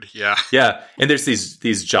murdered. Yeah. Yeah. And there's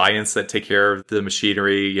these giants that take care of the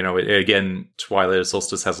machinery. Again, Twilight of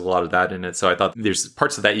Solstice has a lot of that in it. So I thought there's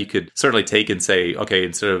parts of that you could certainly take and say, okay,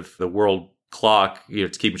 instead of the world clock, to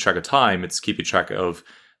keep track of time, it's keeping track of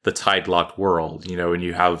the tide-locked world, and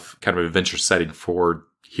you have kind of an adventure setting for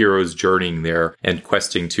heroes journeying there and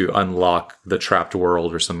questing to unlock the trapped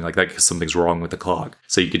world or something like that because something's wrong with the clock.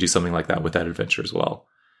 So you could do something like that with that adventure as well.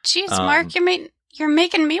 Jeez, Mark, you're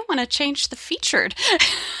making me want to change the featured.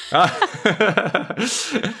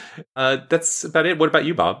 That's about it. What about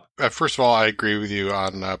you, Bob? First of all, I agree with you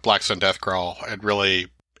on Black Sun Deathcrawl, and really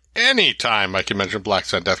any time I can mention Black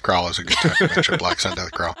Sun Deathcrawl is a good time to mention Black Sun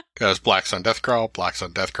Deathcrawl. Because Black Sun Deathcrawl, Black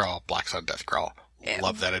Sun Deathcrawl, Black Sun Deathcrawl.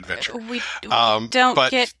 Love that adventure. We don't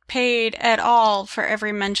get paid at all for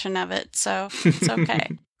every mention of it, so it's okay.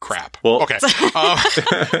 Crap. Well, okay.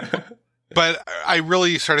 But I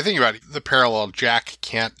really started thinking about the parallel. Jack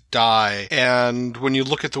can't die. And when you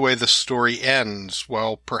look at the way the story ends,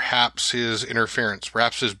 well, perhaps his interference,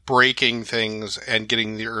 perhaps his breaking things and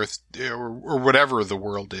getting the Earth or whatever the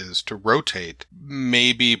world is to rotate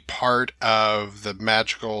may be part of the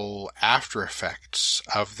magical after effects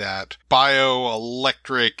of that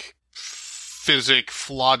bioelectric physic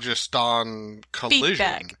phlogiston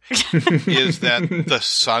collision is that the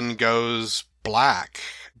sun goes black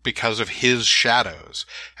because of his shadows.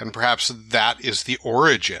 And perhaps that is the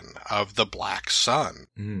origin of the Black Sun.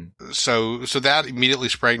 So that immediately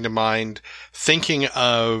sprang to mind. Thinking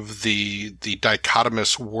of the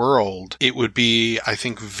dichotomous world, it would be, I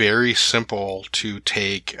think, very simple to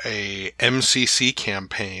take a MCC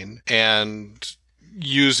campaign and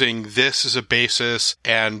using this as a basis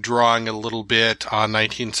and drawing a little bit on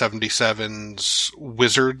 1977's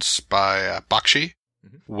Wizards by Bakshi,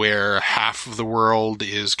 where half of the world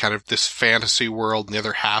is kind of this fantasy world and the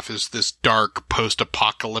other half is this dark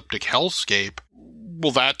post-apocalyptic hellscape.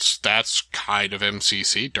 Well, that's kind of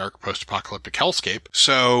MCC, dark post-apocalyptic hellscape.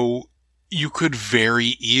 So you could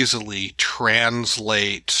very easily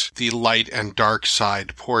translate the light and dark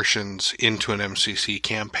side portions into an MCC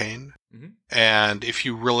campaign. And if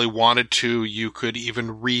you really wanted to, you could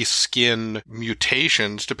even reskin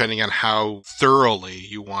mutations depending on how thoroughly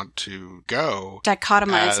you want to go.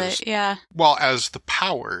 Dichotomize it, yeah. Well, as the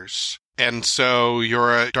powers. And so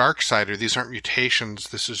you're a Darksider. These aren't mutations.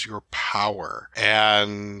 This is your power.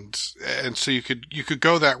 And so you could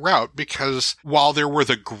go that route, because while there were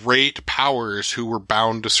the great powers who were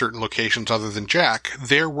bound to certain locations other than Jack,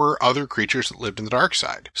 there were other creatures that lived in the dark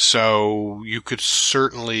side. So you could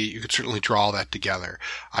certainly draw that together.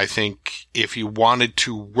 I think if you wanted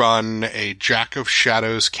to run a Jack of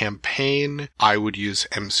Shadows campaign, I would use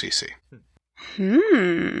MCC.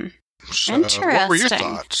 So, Interesting. what were your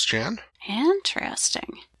thoughts, Jan?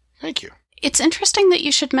 Interesting. Thank you. It's interesting that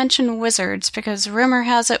you should mention Wizards, because rumor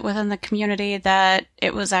has it within the community that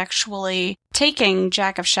it was actually taking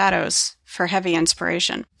Jack of Shadows for heavy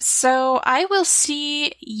inspiration. So I will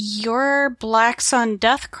see your Black Sun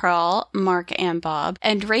Deathcrawl, Mark and Bob,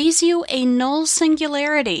 and raise you a null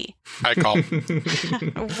singularity. I call.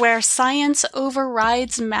 Where science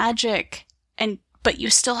overrides magic, but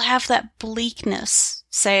you still have that bleakness,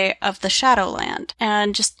 say, of the Shadowland.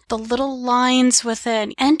 And just the little lines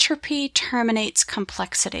within. Entropy terminates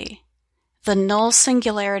complexity. The null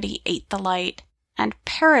singularity ate the light. And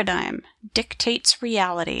paradigm dictates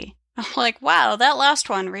reality. I'm like, wow, that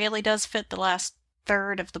last one really does fit the last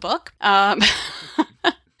third of the book.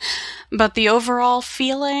 But the overall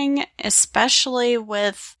feeling, especially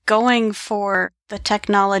with going for the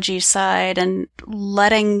technology side and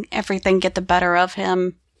letting everything get the better of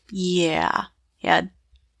him, yeah,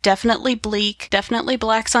 definitely bleak, definitely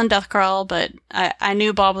Black Sun Deathcrawl, but I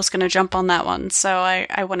knew Bob was going to jump on that one, so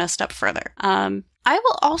I went a step further. I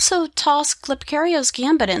will also toss Glipcario's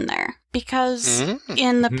Gambit in there, because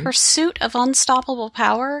in the pursuit of unstoppable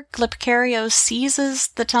power, Glipcario seizes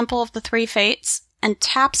the Temple of the Three Fates and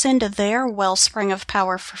taps into their wellspring of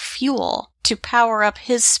power for fuel to power up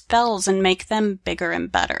his spells and make them bigger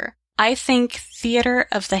and better. I think Theater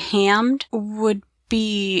of the Hammed would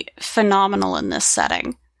be phenomenal in this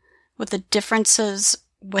setting, with the differences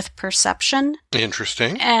with perception.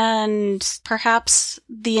 Interesting. And perhaps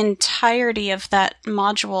the entirety of that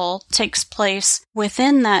module takes place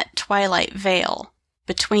within that Twilight Veil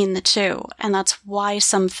between the two, and that's why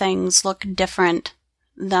some things look different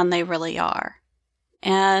than they really are.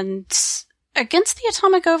 And Against the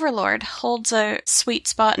Atomic Overlord holds a sweet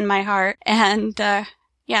spot in my heart, and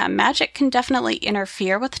yeah, magic can definitely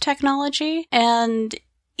interfere with technology, and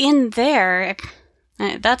in there,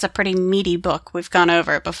 that's a pretty meaty book. We've gone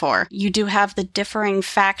over it before. You do have the differing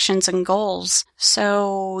factions and goals,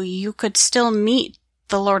 so you could still meet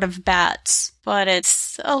the Lord of Bats, but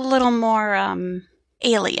it's a little more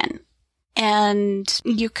alien. And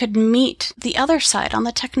you could meet the other side on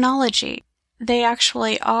the technology. They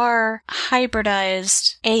actually are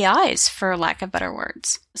hybridized AIs, for lack of better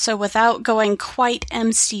words. So without going quite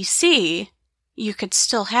MCC, you could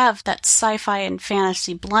still have that sci-fi and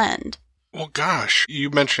fantasy blend. Well, gosh, you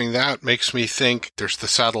mentioning that makes me think there's the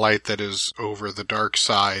satellite that is over the dark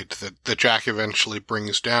side that Jack eventually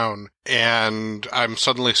brings down. And I'm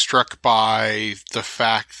suddenly struck by the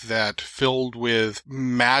fact that filled with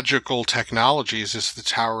magical technologies is the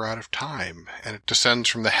Tower Out of Time, and it descends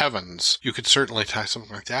from the heavens. You could certainly tie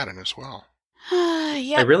something like that in as well.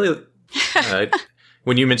 Yeah. I really...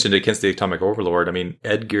 When you mentioned Against the Atomic Overlord, I mean,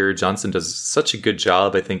 Edgar Johnson does such a good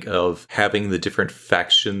job, I think, of having the different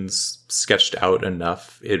factions sketched out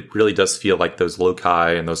enough. It really does feel like those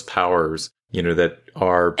loci and those powers, you know, that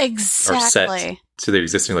are set to their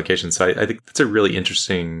existing locations. So I think that's a really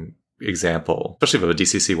interesting example, especially of a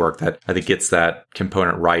DCC work that I think gets that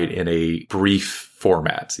component right in a brief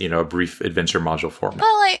format, you know, a brief adventure module format. Well,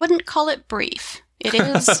 I wouldn't call it brief. It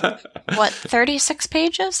is, 36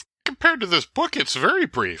 pages? Compared to this book, it's very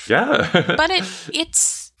brief. Yeah. But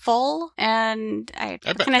it's full, and I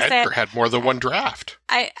bet Edgar had more than one draft.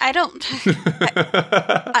 I don't.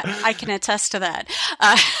 I can attest to that.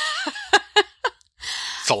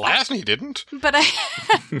 Zelazny didn't. But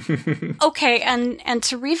okay, and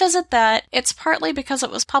to revisit that, it's partly because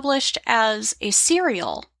it was published as a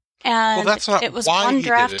serial. And well, that's not it was why one he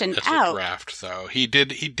draft did it and as out. A draft, though. He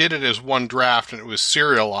did it as one draft, and it was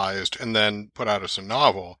serialized and then put out as a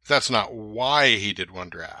novel. That's not why he did one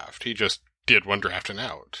draft. He just did one draft and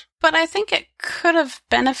out. But I think it could have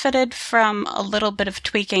benefited from a little bit of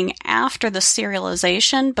tweaking after the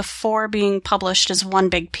serialization before being published as one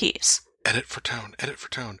big piece. Edit for tone.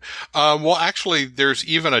 Well, actually, there's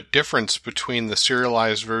even a difference between the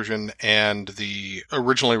serialized version and the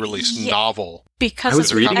originally released novel. Because I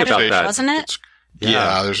was reading about that, wasn't it?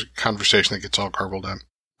 Yeah, there's a conversation that gets all garbled in.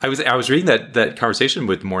 I was reading that conversation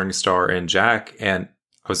with Morningstar and Jack, and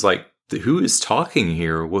I was like, who is talking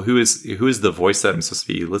here? Well, who is the voice that I'm supposed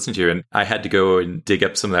to be listening to? And I had to go and dig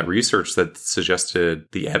up some of that research that suggested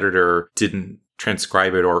the editor didn't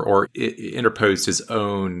transcribe it or interposed his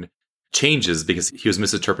own changes because he was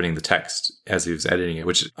misinterpreting the text as he was editing it,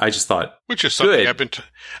 which I just thought, which is something good.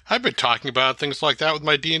 I've been talking about things like that with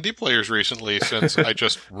my D&D players recently, since I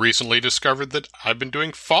just recently discovered that I've been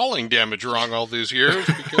doing falling damage wrong all these years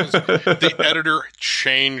because the editor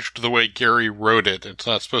changed the way Gary wrote it. It's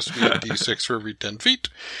not supposed to be a D6 for every 10 feet.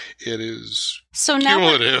 It is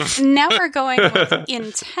cumulative. Now we're going with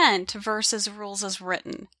intent versus rules as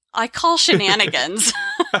written. I call shenanigans.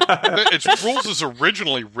 It's rules as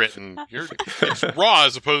originally written. It's raw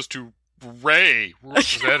as opposed to Ray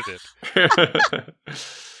rules as edited.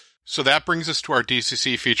 So that brings us to our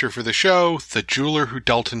DCC feature for the show, The Jeweler Who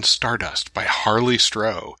Dealt in Stardust by Harley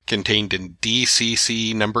Stroh, contained in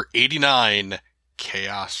DCC number 89,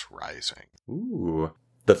 Chaos Rising. Ooh.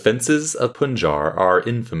 The fences of Punjar are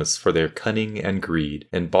infamous for their cunning and greed,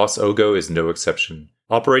 and Boss Ogo is no exception.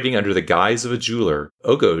 Operating under the guise of a jeweler,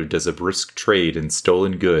 Ogo does a brisk trade in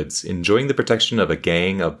stolen goods, enjoying the protection of a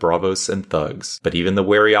gang of bravos and thugs. But even the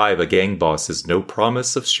wary eye of a gang boss is no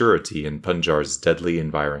promise of surety in Punjar's deadly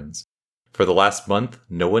environs. For the last month,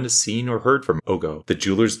 no one has seen or heard from Ogo. The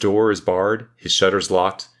jeweler's door is barred, his shutters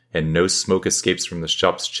locked, and no smoke escapes from the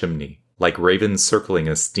shop's chimney. Like ravens circling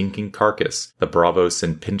a stinking carcass, the bravos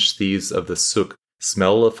and pinch thieves of the souk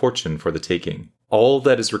smell a fortune for the taking. All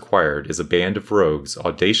that is required is a band of rogues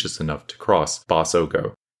audacious enough to cross Boss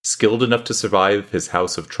Ogo, skilled enough to survive his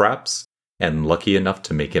house of traps, and lucky enough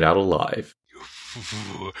to make it out alive.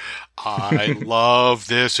 I love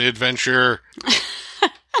this adventure.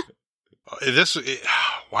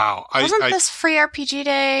 Wow. Wasn't this Free RPG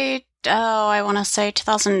Day? Oh, I want to say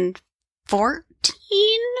 2014?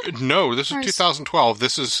 No, this is 2012.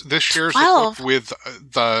 This shares the book with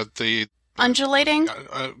the undulating?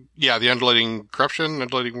 The undulating corruption,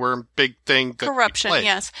 undulating worm, big thing. Corruption,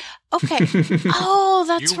 yes. Okay. Oh,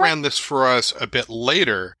 that's right. You ran this for us a bit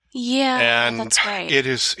later. Yeah, and that's right. It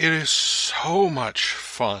is so much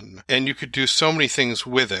fun. And you could do so many things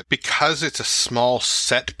with it. Because it's a small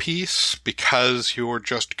set piece, because you're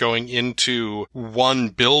just going into one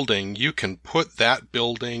building, you can put that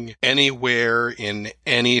building anywhere, in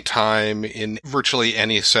any time, in virtually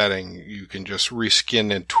any setting. You can just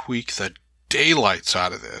reskin and tweak the daylights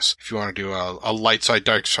out of this. If you want to do a light side,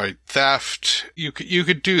 dark side theft, you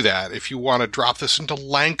could do that. If you want to drop this into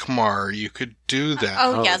Lankmar, you could do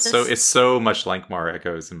that. So it's so much Lankmar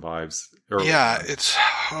echoes and vibes. Yeah, it's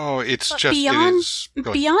just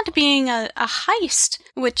beyond being a heist,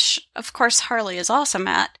 which of course Harley is awesome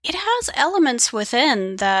at. It has elements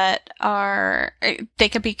within that they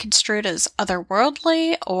could be construed as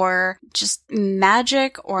otherworldly or just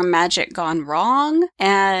magic or magic gone wrong,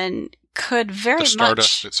 and could very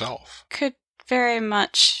Stardust itself could very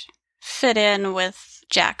much fit in with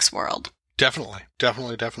Jack's world. Definitely.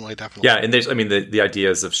 Yeah, and there's, the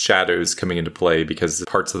ideas of shadows coming into play because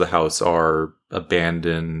parts of the house are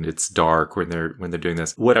abandoned. It's dark when they're doing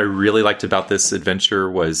this. What I really liked about this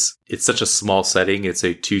adventure was it's such a small setting. It's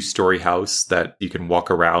a 2-story house that you can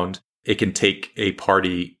walk around. It can take a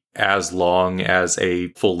party as long as a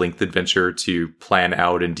full-length adventure to plan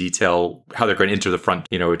out in detail how they're going to enter the front,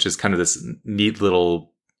 which is kind of this neat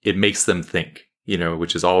little, it makes them think,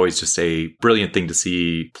 which is always just a brilliant thing to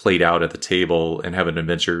see played out at the table and have an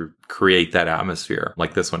adventure create that atmosphere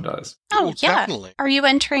like this one does. Oh, yeah. Definitely. Are you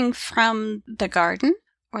entering from the garden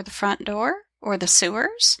or the front door or the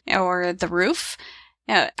sewers or the roof?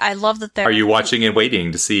 I love that Are you watching and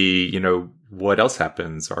waiting to see, what else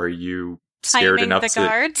happens? Are you scared timing enough the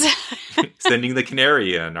guards? Sending the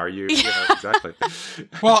canary in? Are you exactly.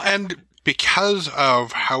 Well, and because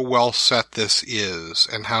of how well set this is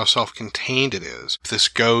and how self-contained it is, this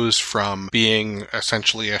goes from being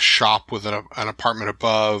essentially a shop with an apartment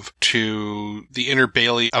above to the inner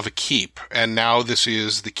bailey of a keep. And now this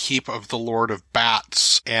is the keep of the Lord of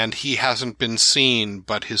Bats, and he hasn't been seen,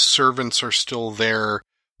 but his servants are still there.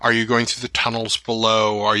 Are you going through the tunnels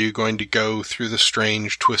below? Are you going to go through the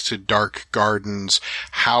strange, twisted, dark gardens?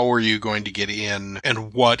 How are you going to get in?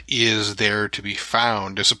 And what is there to be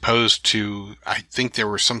found? As opposed to, I think there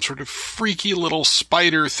were some sort of freaky little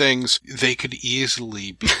spider things. They could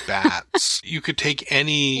easily be bats. You could take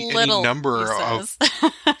any number of...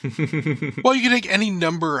 Well, you could take any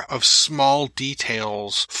number of small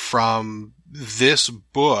details from this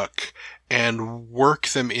book and work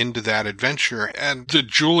them into that adventure, and the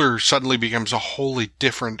jeweler suddenly becomes a wholly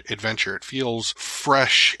different adventure. It feels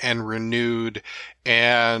fresh and renewed,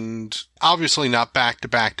 and obviously not back to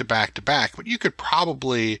back to back to back, but you could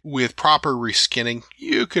probably, with proper reskinning,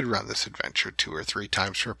 you could run this adventure 2 or 3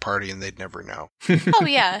 times for a party and they'd never know. Oh,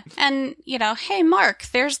 yeah. And, hey, Mark,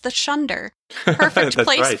 there's the Shunder. Perfect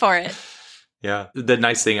place for it. Yeah. The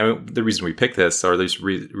nice thing, the reason we picked this, or at least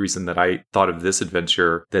reason that I thought of this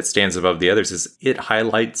adventure that stands above the others, is it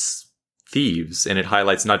highlights thieves, and it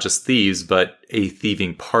highlights not just thieves, but a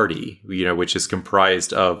thieving party, which is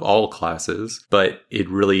comprised of all classes, but it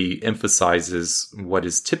really emphasizes what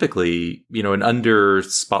is typically, an under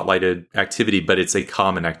spotlighted activity, but it's a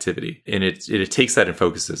common activity. And it takes that and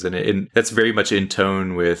focuses. And that's very much in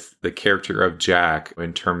tone with the character of Jack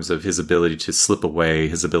in terms of his ability to slip away,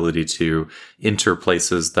 his ability to enter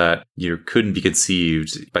places that, couldn't be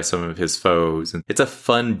conceived by some of his foes. And it's a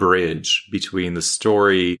fun bridge between the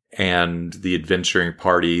story and the adventuring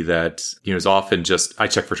party that, is often just, I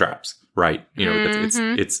check for traps, right?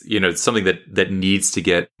 It's something that needs to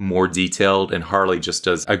get more detailed, and Harley just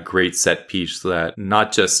does a great set piece that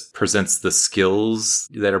not just presents the skills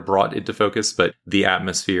that are brought into focus, but the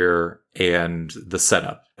atmosphere and the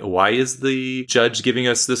setup. Why is the judge giving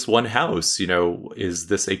us this one house? Is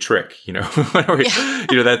this a trick?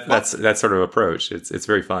 That sort of approach. It's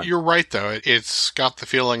very fun. You're right, though. It's got the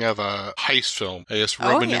feeling of a heist film. I guess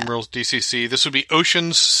Roman numerals DCC. This would be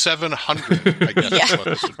Ocean's 700. I guess that's what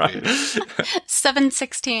this would be.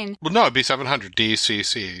 716. Well, no, it'd be 700.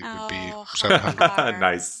 DCC would be 700.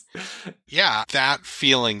 Nice. Yeah, that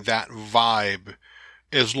feeling, that vibe.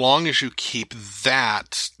 As long as you keep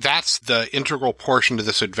that, that's the integral portion to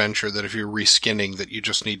this adventure that if you're reskinning that you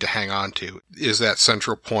just need to hang on to, is that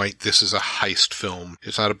central point. This is a heist film.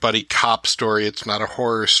 It's not a buddy cop story. It's not a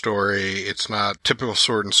horror story. It's not typical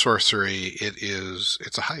sword and sorcery.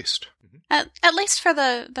 It's a heist. At least for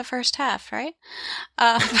the first half, right?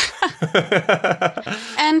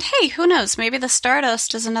 And hey, who knows? Maybe the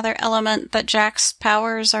Stardust is another element that Jack's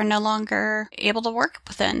powers are no longer able to work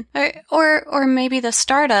within. Or maybe the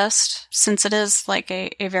Stardust, since it is like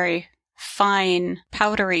a very fine,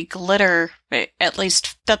 powdery glitter, at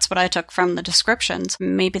least that's what I took from the descriptions,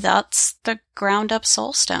 maybe that's the ground-up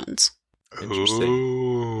soul stones. Interesting.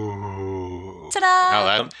 Ooh.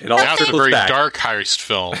 Ta-da! That's a very dark heist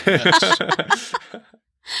film.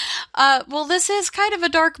 Well, this is kind of a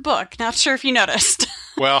dark book. Not sure if you noticed.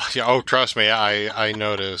 Well, yeah. Oh, trust me, I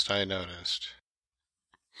noticed.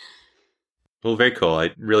 Well, very cool.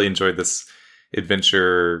 I really enjoyed this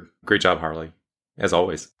adventure. Great job, Harley, as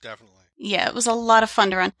always. Definitely. Yeah, it was a lot of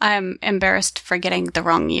fun to run. I'm embarrassed for getting the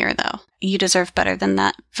wrong year, though. You deserve better than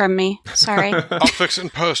that from me. Sorry. I'll fix it in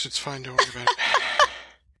post. It's fine. Don't worry about it.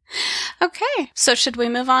 Okay, so should we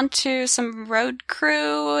move on to some road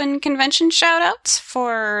crew and convention shoutouts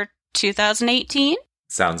for 2018?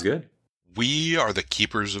 Sounds good. We are the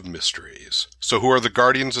keepers of mysteries. So who are the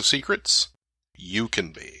guardians of secrets? You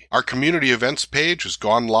can be. Our community events page has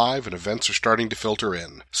gone live and events are starting to filter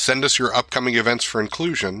in. Send us your upcoming events for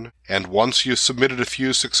inclusion, and once you've submitted a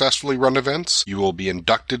few successfully run events, you will be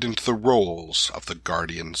inducted into the roles of the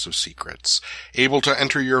Guardians of Secrets, able to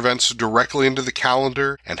enter your events directly into the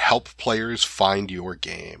calendar and help players find your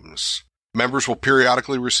games. Members will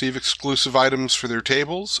periodically receive exclusive items for their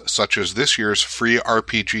tables, such as this year's free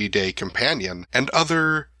RPG Day companion and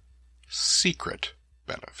other secret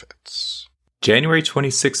benefits. January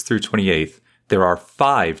 26th through 28th, there are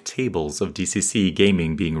 5 tables of DCC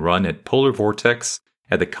gaming being run at Polar Vortex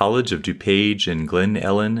at the College of DuPage in Glen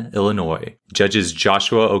Ellen, Illinois. Judges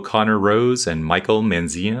Joshua O'Connor Rose and Michael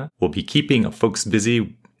Manzina will be keeping folks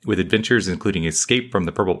busy with adventures including Escape from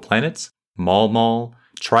the Purple Planet, Mall,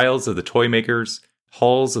 Trials of the Toymakers,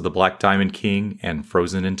 Halls of the Black Diamond King, and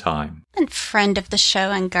Frozen in Time. And friend of the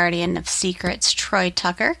show and guardian of secrets, Troy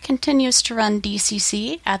Tucker, continues to run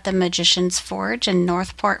DCC at the Magician's Forge in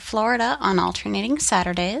Northport, Florida on alternating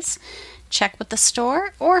Saturdays. Check with the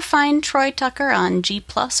store or find Troy Tucker on G+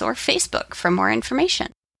 or Facebook for more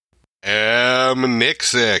information.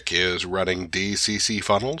 Nixick is running DCC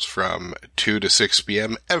Funnels from 2 to 6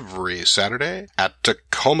 p.m. every Saturday at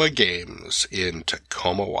Tacoma Games in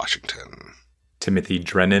Tacoma, Washington. Timothy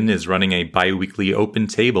Drennan is running a bi-weekly open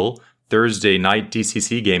table Thursday night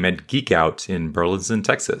DCC game at Geek Out in Burleson,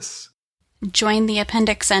 Texas. Join the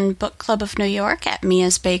Appendix N Book Club of New York at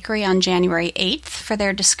Mia's Bakery on January 8th for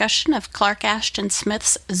their discussion of Clark Ashton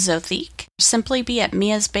Smith's Zothique. Simply be at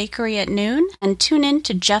Mia's Bakery at noon and tune in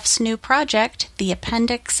to Jeff's new project, the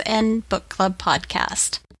Appendix N Book Club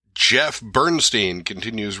podcast. Jeff Bernstein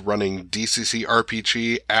continues running DCC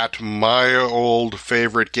RPG at my old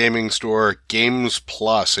favorite gaming store, Games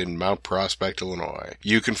Plus in Mount Prospect, Illinois.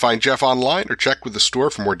 You can find Jeff online or check with the store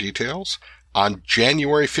for more details. On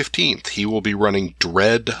January 15th, he will be running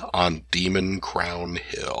Dread on Demon Crown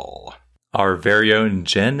Hill. Our very own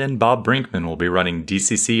Jen and Bob Brinkman will be running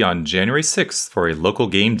DCC on January 6th for a local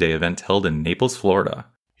game day event held in Naples, Florida.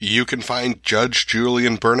 You can find Judge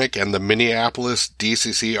Julian Burnick and the Minneapolis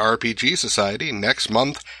DCC RPG Society next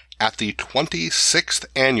month at the 26th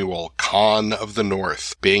Annual Con of the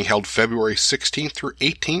North, being held February 16th through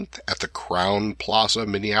 18th at the Crown Plaza,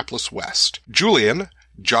 Minneapolis West. Julian,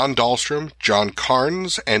 John Dahlstrom, John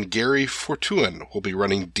Carnes, and Gary Fortuin will be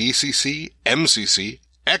running DCC, MCC,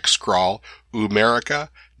 X-Crawl, Umerica,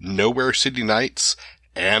 Nowhere City Nights,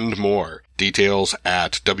 and more. Details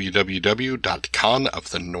at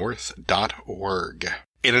www.conofthenorth.org.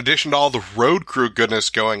 In addition to all the road crew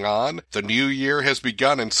goodness going on, the new year has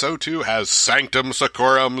begun, and so too has Sanctum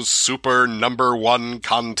Sacorum's Super Number 1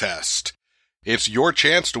 contest. It's your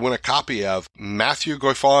chance to win a copy of Matthew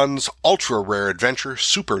Goifon's ultra-rare adventure,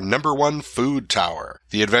 Super Number 1 Food Tower.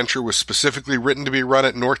 The adventure was specifically written to be run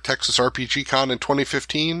at North Texas RPG Con in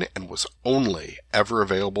 2015 and was only ever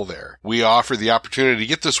available there. We offer the opportunity to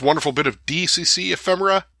get this wonderful bit of DCC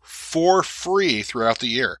ephemera for free throughout the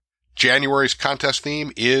year. January's contest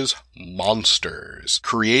theme is Monsters.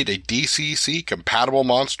 Create a DCC-compatible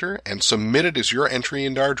monster and submit it as your entry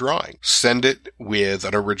into our drawing. Send it with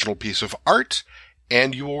an original piece of art,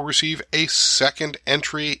 and you will receive a second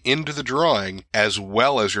entry into the drawing, as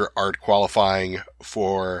well as your art qualifying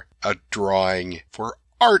for a drawing for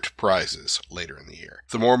art prizes later in the year.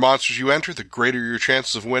 The more monsters you enter, the greater your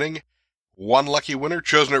chances of winning. One lucky winner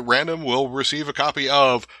chosen at random will receive a copy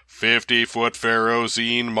of 50-Foot Pharaoh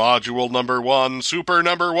Zine Module Number 1 Super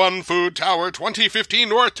Number 1 Food Tower 2015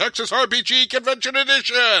 North Texas RPG Convention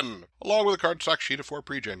Edition, along with a cardstock sheet of 4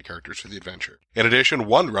 pre-gen characters for the adventure. In addition,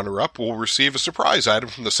 one runner-up will receive a surprise item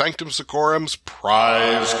from the Sanctum Sacorum's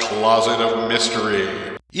Prize Closet of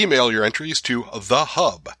Mystery. Email your entries to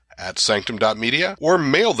thehub@sanctum.media or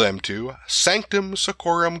mail them to Sanctum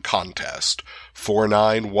Sacorum Contest,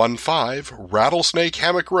 4915 Rattlesnake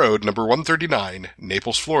Hammock Road, number 139,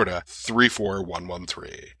 Naples, Florida,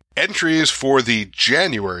 34113. Entries for the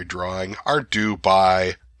January drawing are due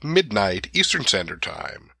by midnight Eastern Standard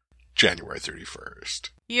Time, January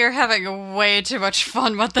 31st. You're having way too much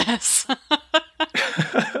fun with this.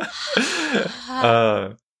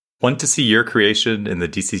 Want to see your creation in the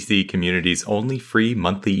DCC community's only free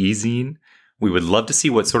monthly e-zine? We would love to see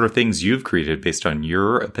what sort of things you've created based on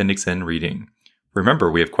your Appendix N reading.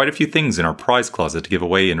 Remember, we have quite a few things in our prize closet to give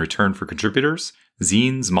away in return for contributors,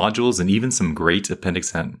 zines, modules, and even some great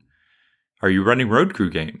Appendix N. Are you running road crew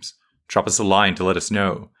games? Drop us a line to let us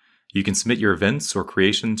know. You can submit your events or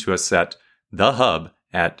creation to us at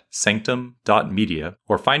thehub@sanctum.media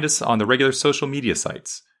or find us on the regular social media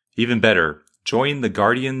sites. Even better, join the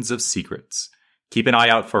Guardians of Secrets. Keep an eye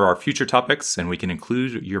out for our future topics, and we can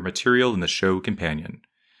include your material in the show companion.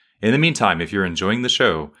 In the meantime, if you're enjoying the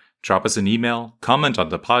show, drop us an email, comment on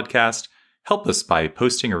the podcast, help us by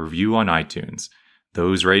posting a review on iTunes.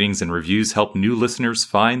 Those ratings and reviews help new listeners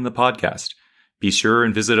find the podcast. Be sure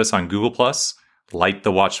and visit us on Google+, light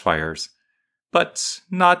the watchfires. But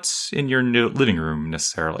not in your living room,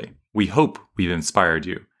 necessarily. We hope we've inspired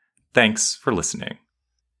you. Thanks for listening.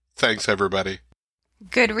 Thanks, everybody.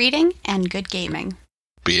 Good reading and good gaming.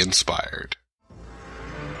 Be inspired.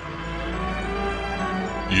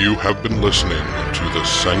 You have been listening to the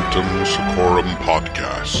Sanctum Sacorum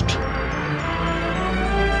podcast.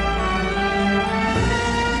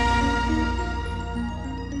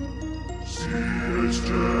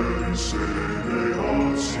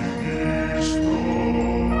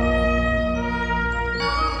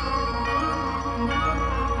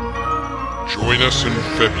 Join us in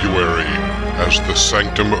February as the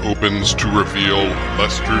Sanctum opens to reveal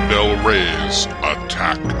Lester Del Rey's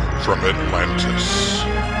Attack from Atlantis.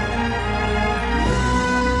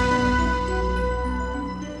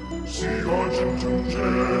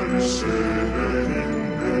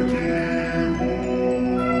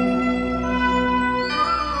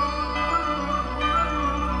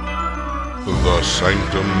 The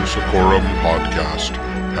Sanctum Secorum podcast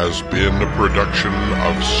has been a production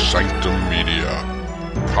of Sanctum Media.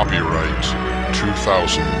 Copyright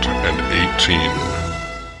 2018.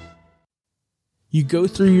 You go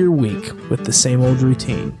through your week with the same old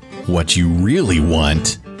routine. What you really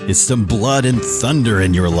want is some blood and thunder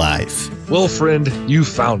in your life. Well, friend, you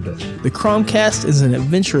found it. The Cromcast is an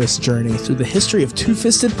adventurous journey through the history of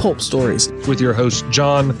two-fisted pulp stories With your hosts,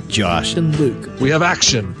 John, Josh, and Luke. we have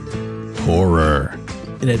action, horror,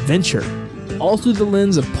 An adventure, all through the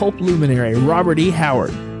lens of pulp luminary Robert E.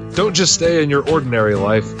 Howard. Don't just stay in your ordinary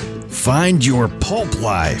life. find your pulp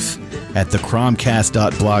life at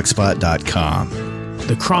thecromcast.blogspot.com.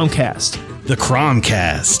 The Cromcast, The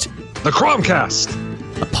Cromcast. The Cromcast!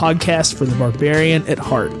 a podcast for the barbarian at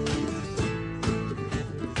heart.